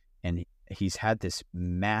Ram, and he's had this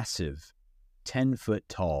massive 10-foot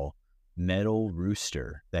tall metal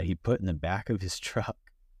rooster that he put in the back of his truck.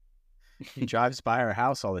 He drives by our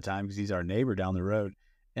house all the time because he's our neighbor down the road.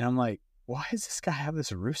 And I'm like, why does this guy have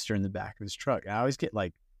this rooster in the back of his truck? And I always get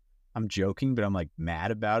like, I'm joking, but I'm like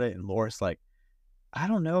mad about it. And Laura's like, I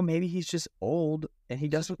don't know, maybe he's just old and he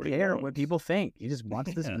doesn't care what people think. He just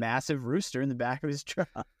wants this massive rooster in the back of his truck.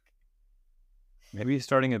 Maybe he's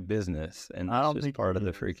starting a business, and I don't it's just think part of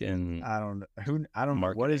the freaking. I don't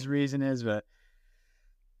know what his reason is, but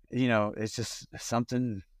it's just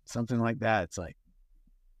something like that. It's like,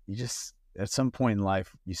 you just, at some point in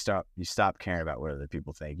life, you stop caring about what other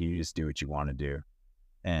people think. You just do what you want to do,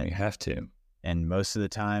 and you have to. And most of the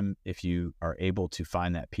time, if you are able to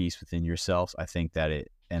find that peace within yourself, I think that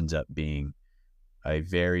it ends up being a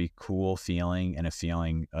very cool feeling, and a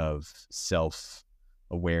feeling of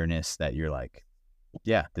self-awareness that you're like,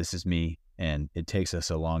 yeah, this is me. And it takes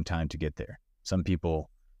us a long time to get there. Some people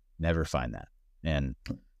never find that. And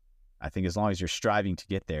I think as long as you're striving to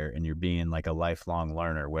get there, and you're being like a lifelong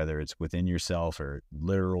learner, whether it's within yourself or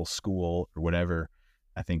literal school or whatever,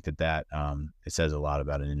 I think that it says a lot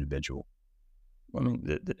about an individual. I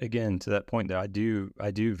mean, again, to that point, that I do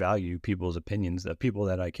value people's opinions, the people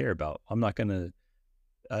that I care about. I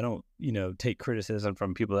don't take criticism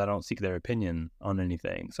from people that don't seek their opinion on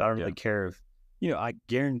anything. So I don't really care if, I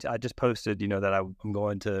guarantee, I just posted, that I'm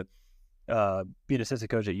going to be an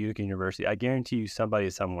assistant coach at Utica University. I guarantee you somebody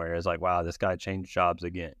somewhere is like, wow, this guy changed jobs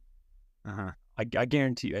again. Uh-huh. I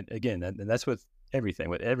guarantee you, again, and that's with everything,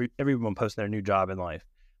 with everyone posting their new job in life.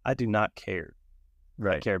 I do not care.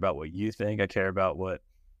 Right. I care about what you think. I care about what,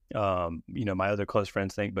 my other close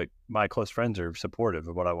friends think, but my close friends are supportive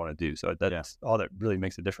of what I want to do. So that's all that really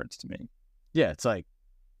makes a difference to me. Yeah. It's like,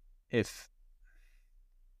 if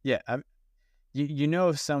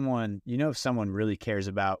someone really cares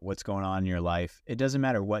about what's going on in your life, it doesn't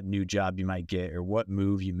matter what new job you might get, or what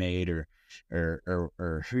move you made, or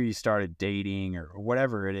who you started dating, or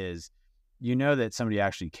whatever it is. That somebody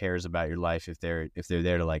actually cares about your life if they're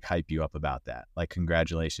there to like hype you up about that. Like,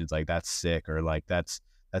 congratulations, like that's sick, or like that's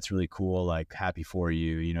really cool, like happy for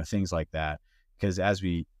you, things like that. Because as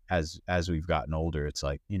we've gotten older, it's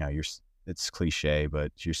like, it's cliche,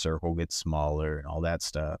 but your circle gets smaller and all that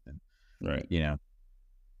stuff. And right.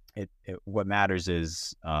 What matters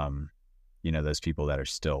is those people that are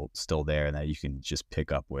still there, and that you can just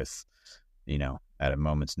pick up with, at a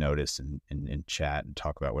moment's notice, and chat and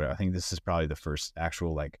talk about whatever. I think this is probably the first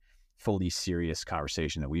actual like fully serious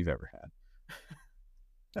conversation that we've ever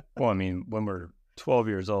had. Well, I mean, when we're 12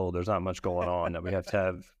 years old, there's not much going on that we have to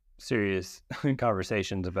have serious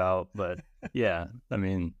conversations about. But yeah, I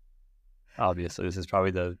mean, obviously this is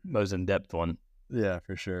probably the most in-depth one. Yeah,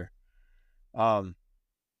 for sure. So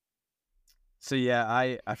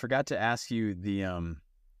yeah, I forgot to ask you the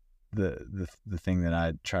thing that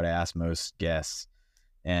I try to ask most guests,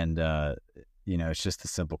 and it's just a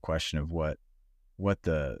simple question of what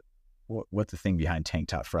the thing behind Tank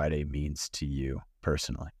Top Friday means to you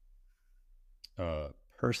personally.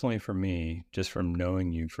 Personally, for me, just from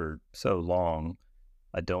knowing you for so long,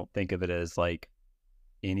 I don't think of it as like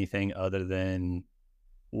anything other than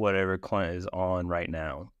whatever Clint is on right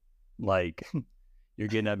now. Like, you're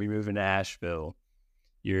getting up, you're moving to Asheville.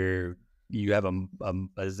 You have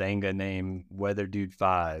a Zanga named Weather Dude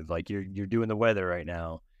 5. Like, you're doing the weather right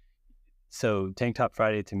now. So Tank Top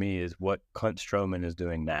Friday to me is what Clint Stroman is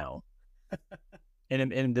doing now.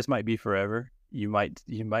 and this might be forever. You might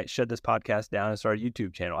shut this podcast down and start a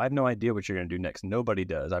YouTube channel. I have no idea what you're going to do next. Nobody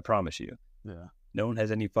does. I promise you. Yeah. No one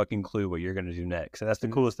has any fucking clue what you're going to do next. And that's the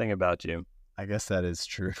coolest thing about you. I guess that is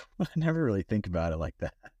true. I never really think about it like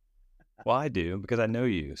that. Well, I do, because I know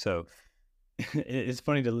you. So it's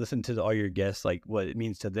funny to listen to all your guests, like what it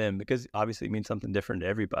means to them, because obviously it means something different to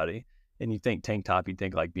everybody. And you think tank top, you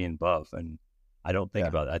think like being buff. And I don't think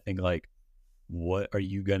about it. I think like, what are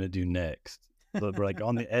you going to do next? So we're like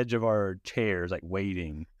on the edge of our chairs, like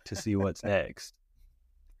waiting to see what's next.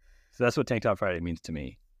 So that's what Tank Top Friday means to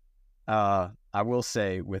me. I will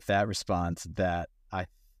say with that response that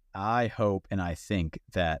I hope and I think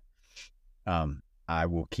that I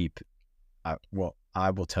will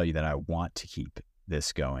tell you that I want to keep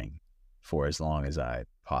this going for as long as I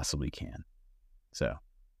possibly can. So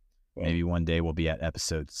maybe one day we'll be at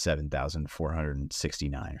episode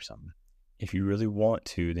 7,469 or something. If you really want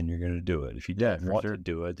to, then you're going to do it. If you don't want to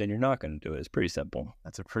do it, then you're not going to do it. It's pretty simple.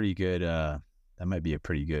 That's a pretty good, that might be a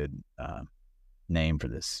pretty good name for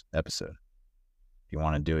this episode. If you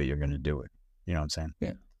want to do it, you're going to do it. You know what I'm saying?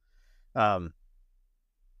 Yeah.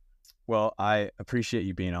 Well, I appreciate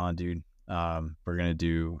you being on, dude. We're going to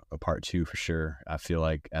do a part 2 for sure. I feel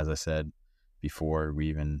like, as I said before we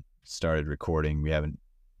even started recording, we're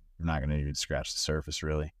not going to even scratch the surface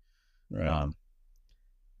really. Right.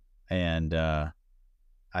 And I'm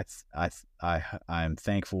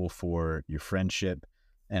thankful for your friendship,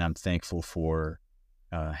 and I'm thankful for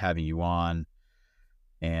having you on,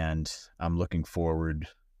 and I'm looking forward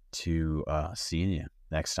to seeing you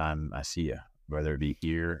next time I see you, whether it be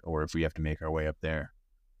here or if we have to make our way up there.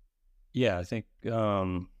 Yeah, I think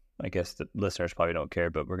I guess the listeners probably don't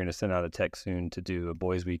care, but we're going to send out a text soon to do a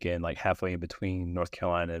boys' weekend, like halfway in between North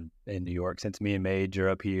Carolina and New York. Since me and Mage are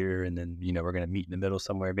up here, and then we're going to meet in the middle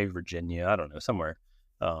somewhere, maybe Virginia. I don't know, somewhere.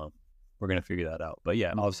 We're going to figure that out. But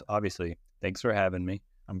yeah, obviously, thanks for having me.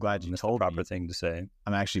 I'm glad you told me. Proper thing to say.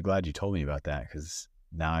 I'm actually glad you told me about that, because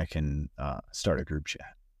now I can start a group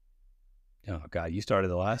chat. Oh God, you started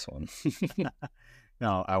the last one.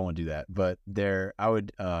 No, I won't do that. But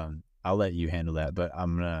I'll let you handle that. But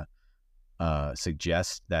I'm gonna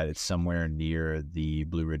suggest that it's somewhere near the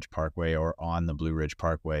Blue Ridge Parkway or on the Blue Ridge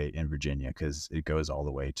Parkway in Virginia, because it goes all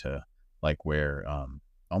the way to like where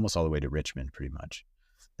almost all the way to Richmond, pretty much.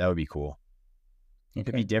 That would be cool. Okay.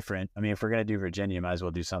 It'd be different. I mean, if we're gonna do Virginia, might as well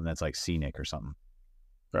do something that's like scenic or something.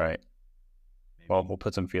 Right. Maybe. Well, we'll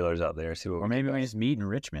put some feelers out there. See what. Or maybe we just meet in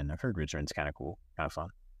Richmond. I've heard Richmond's kind of cool, kind of fun.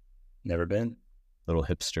 Never been. Little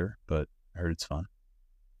hipster, but I heard it's fun.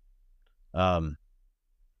 But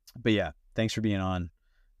yeah, thanks for being on.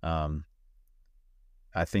 I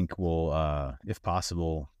think we'll, if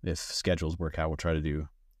possible, if schedules work out, we'll try to do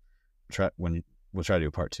a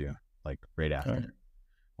part 2, like right after. Right.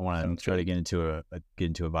 I want to try to get into a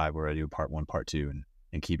vibe where I do a part 1, part 2,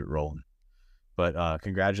 and keep it rolling. But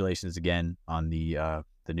congratulations again on the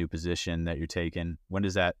new position that you're taking. When do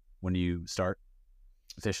you start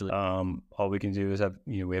officially? All we can do is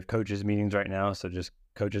we have coaches meetings right now, so just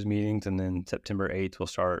coaches meetings, and then September 8th we'll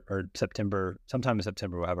start, or sometime in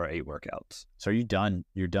September we'll have our 8 workouts. So are you done?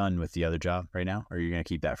 You're done with the other job right now, or are you going to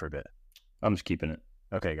keep that for a bit? I'm just keeping it.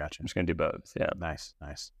 Okay, gotcha. I'm just going to do both. Yeah. Nice.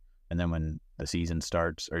 And then when the season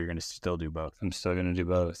starts, are you going to still do both? I'm still going to do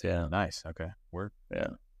both. Yeah. Nice. Okay. Work. Yeah.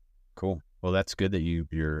 Cool. Well, that's good that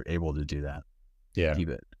you're able to do that. Yeah. Keep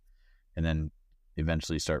it. And then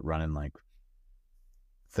eventually start running like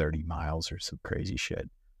 30 miles or some crazy shit.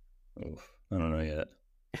 Oof, I don't know yet.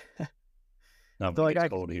 Not I feel like it's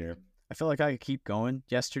cold here. I feel like I could keep going.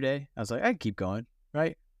 Yesterday, I was like, I could keep going,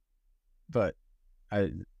 right? But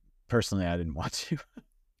I didn't want to.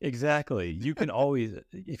 Exactly. You can always,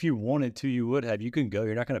 if you wanted to, you would have. You can go.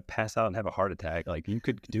 You're not going to pass out and have a heart attack. Like, you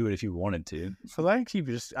could do it if you wanted to. So I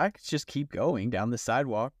could just keep going down the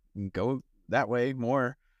sidewalk and go that way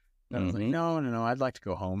more. And I was like, no, I'd like to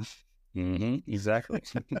go home. Exactly.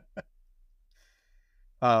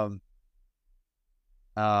 I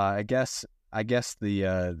guess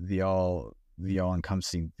the all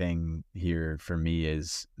encompassing thing here for me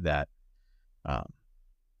is that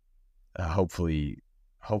hopefully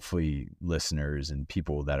listeners and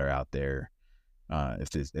people that are out there,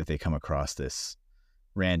 if they come across this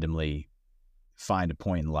randomly, find a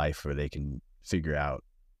point in life where they can figure out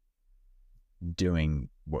doing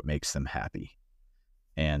what makes them happy.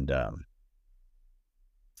 And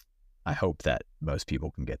I hope that most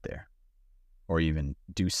people can get there, or even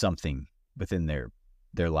do something within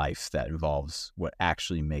their life that involves what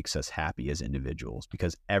actually makes us happy as individuals,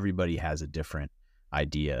 because everybody has a different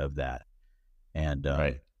idea of that. And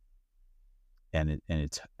Right. and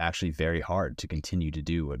it's actually very hard to continue to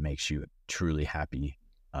do what makes you truly happy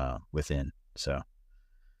within. So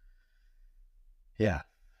yeah,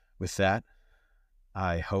 with that,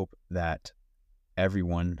 I hope that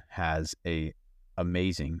everyone has a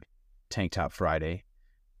amazing Tank Top Friday.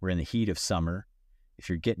 We're in the heat of summer. If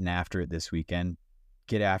you're getting after it this weekend,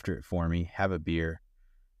 get after it for me. Have a beer.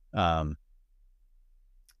 And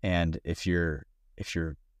if you're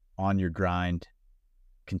on your grind,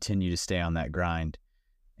 continue to stay on that grind,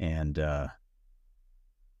 and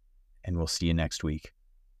we'll see you next week.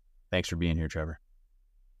 Thanks for being here, Trevor.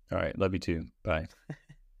 All right. Love you too. Bye.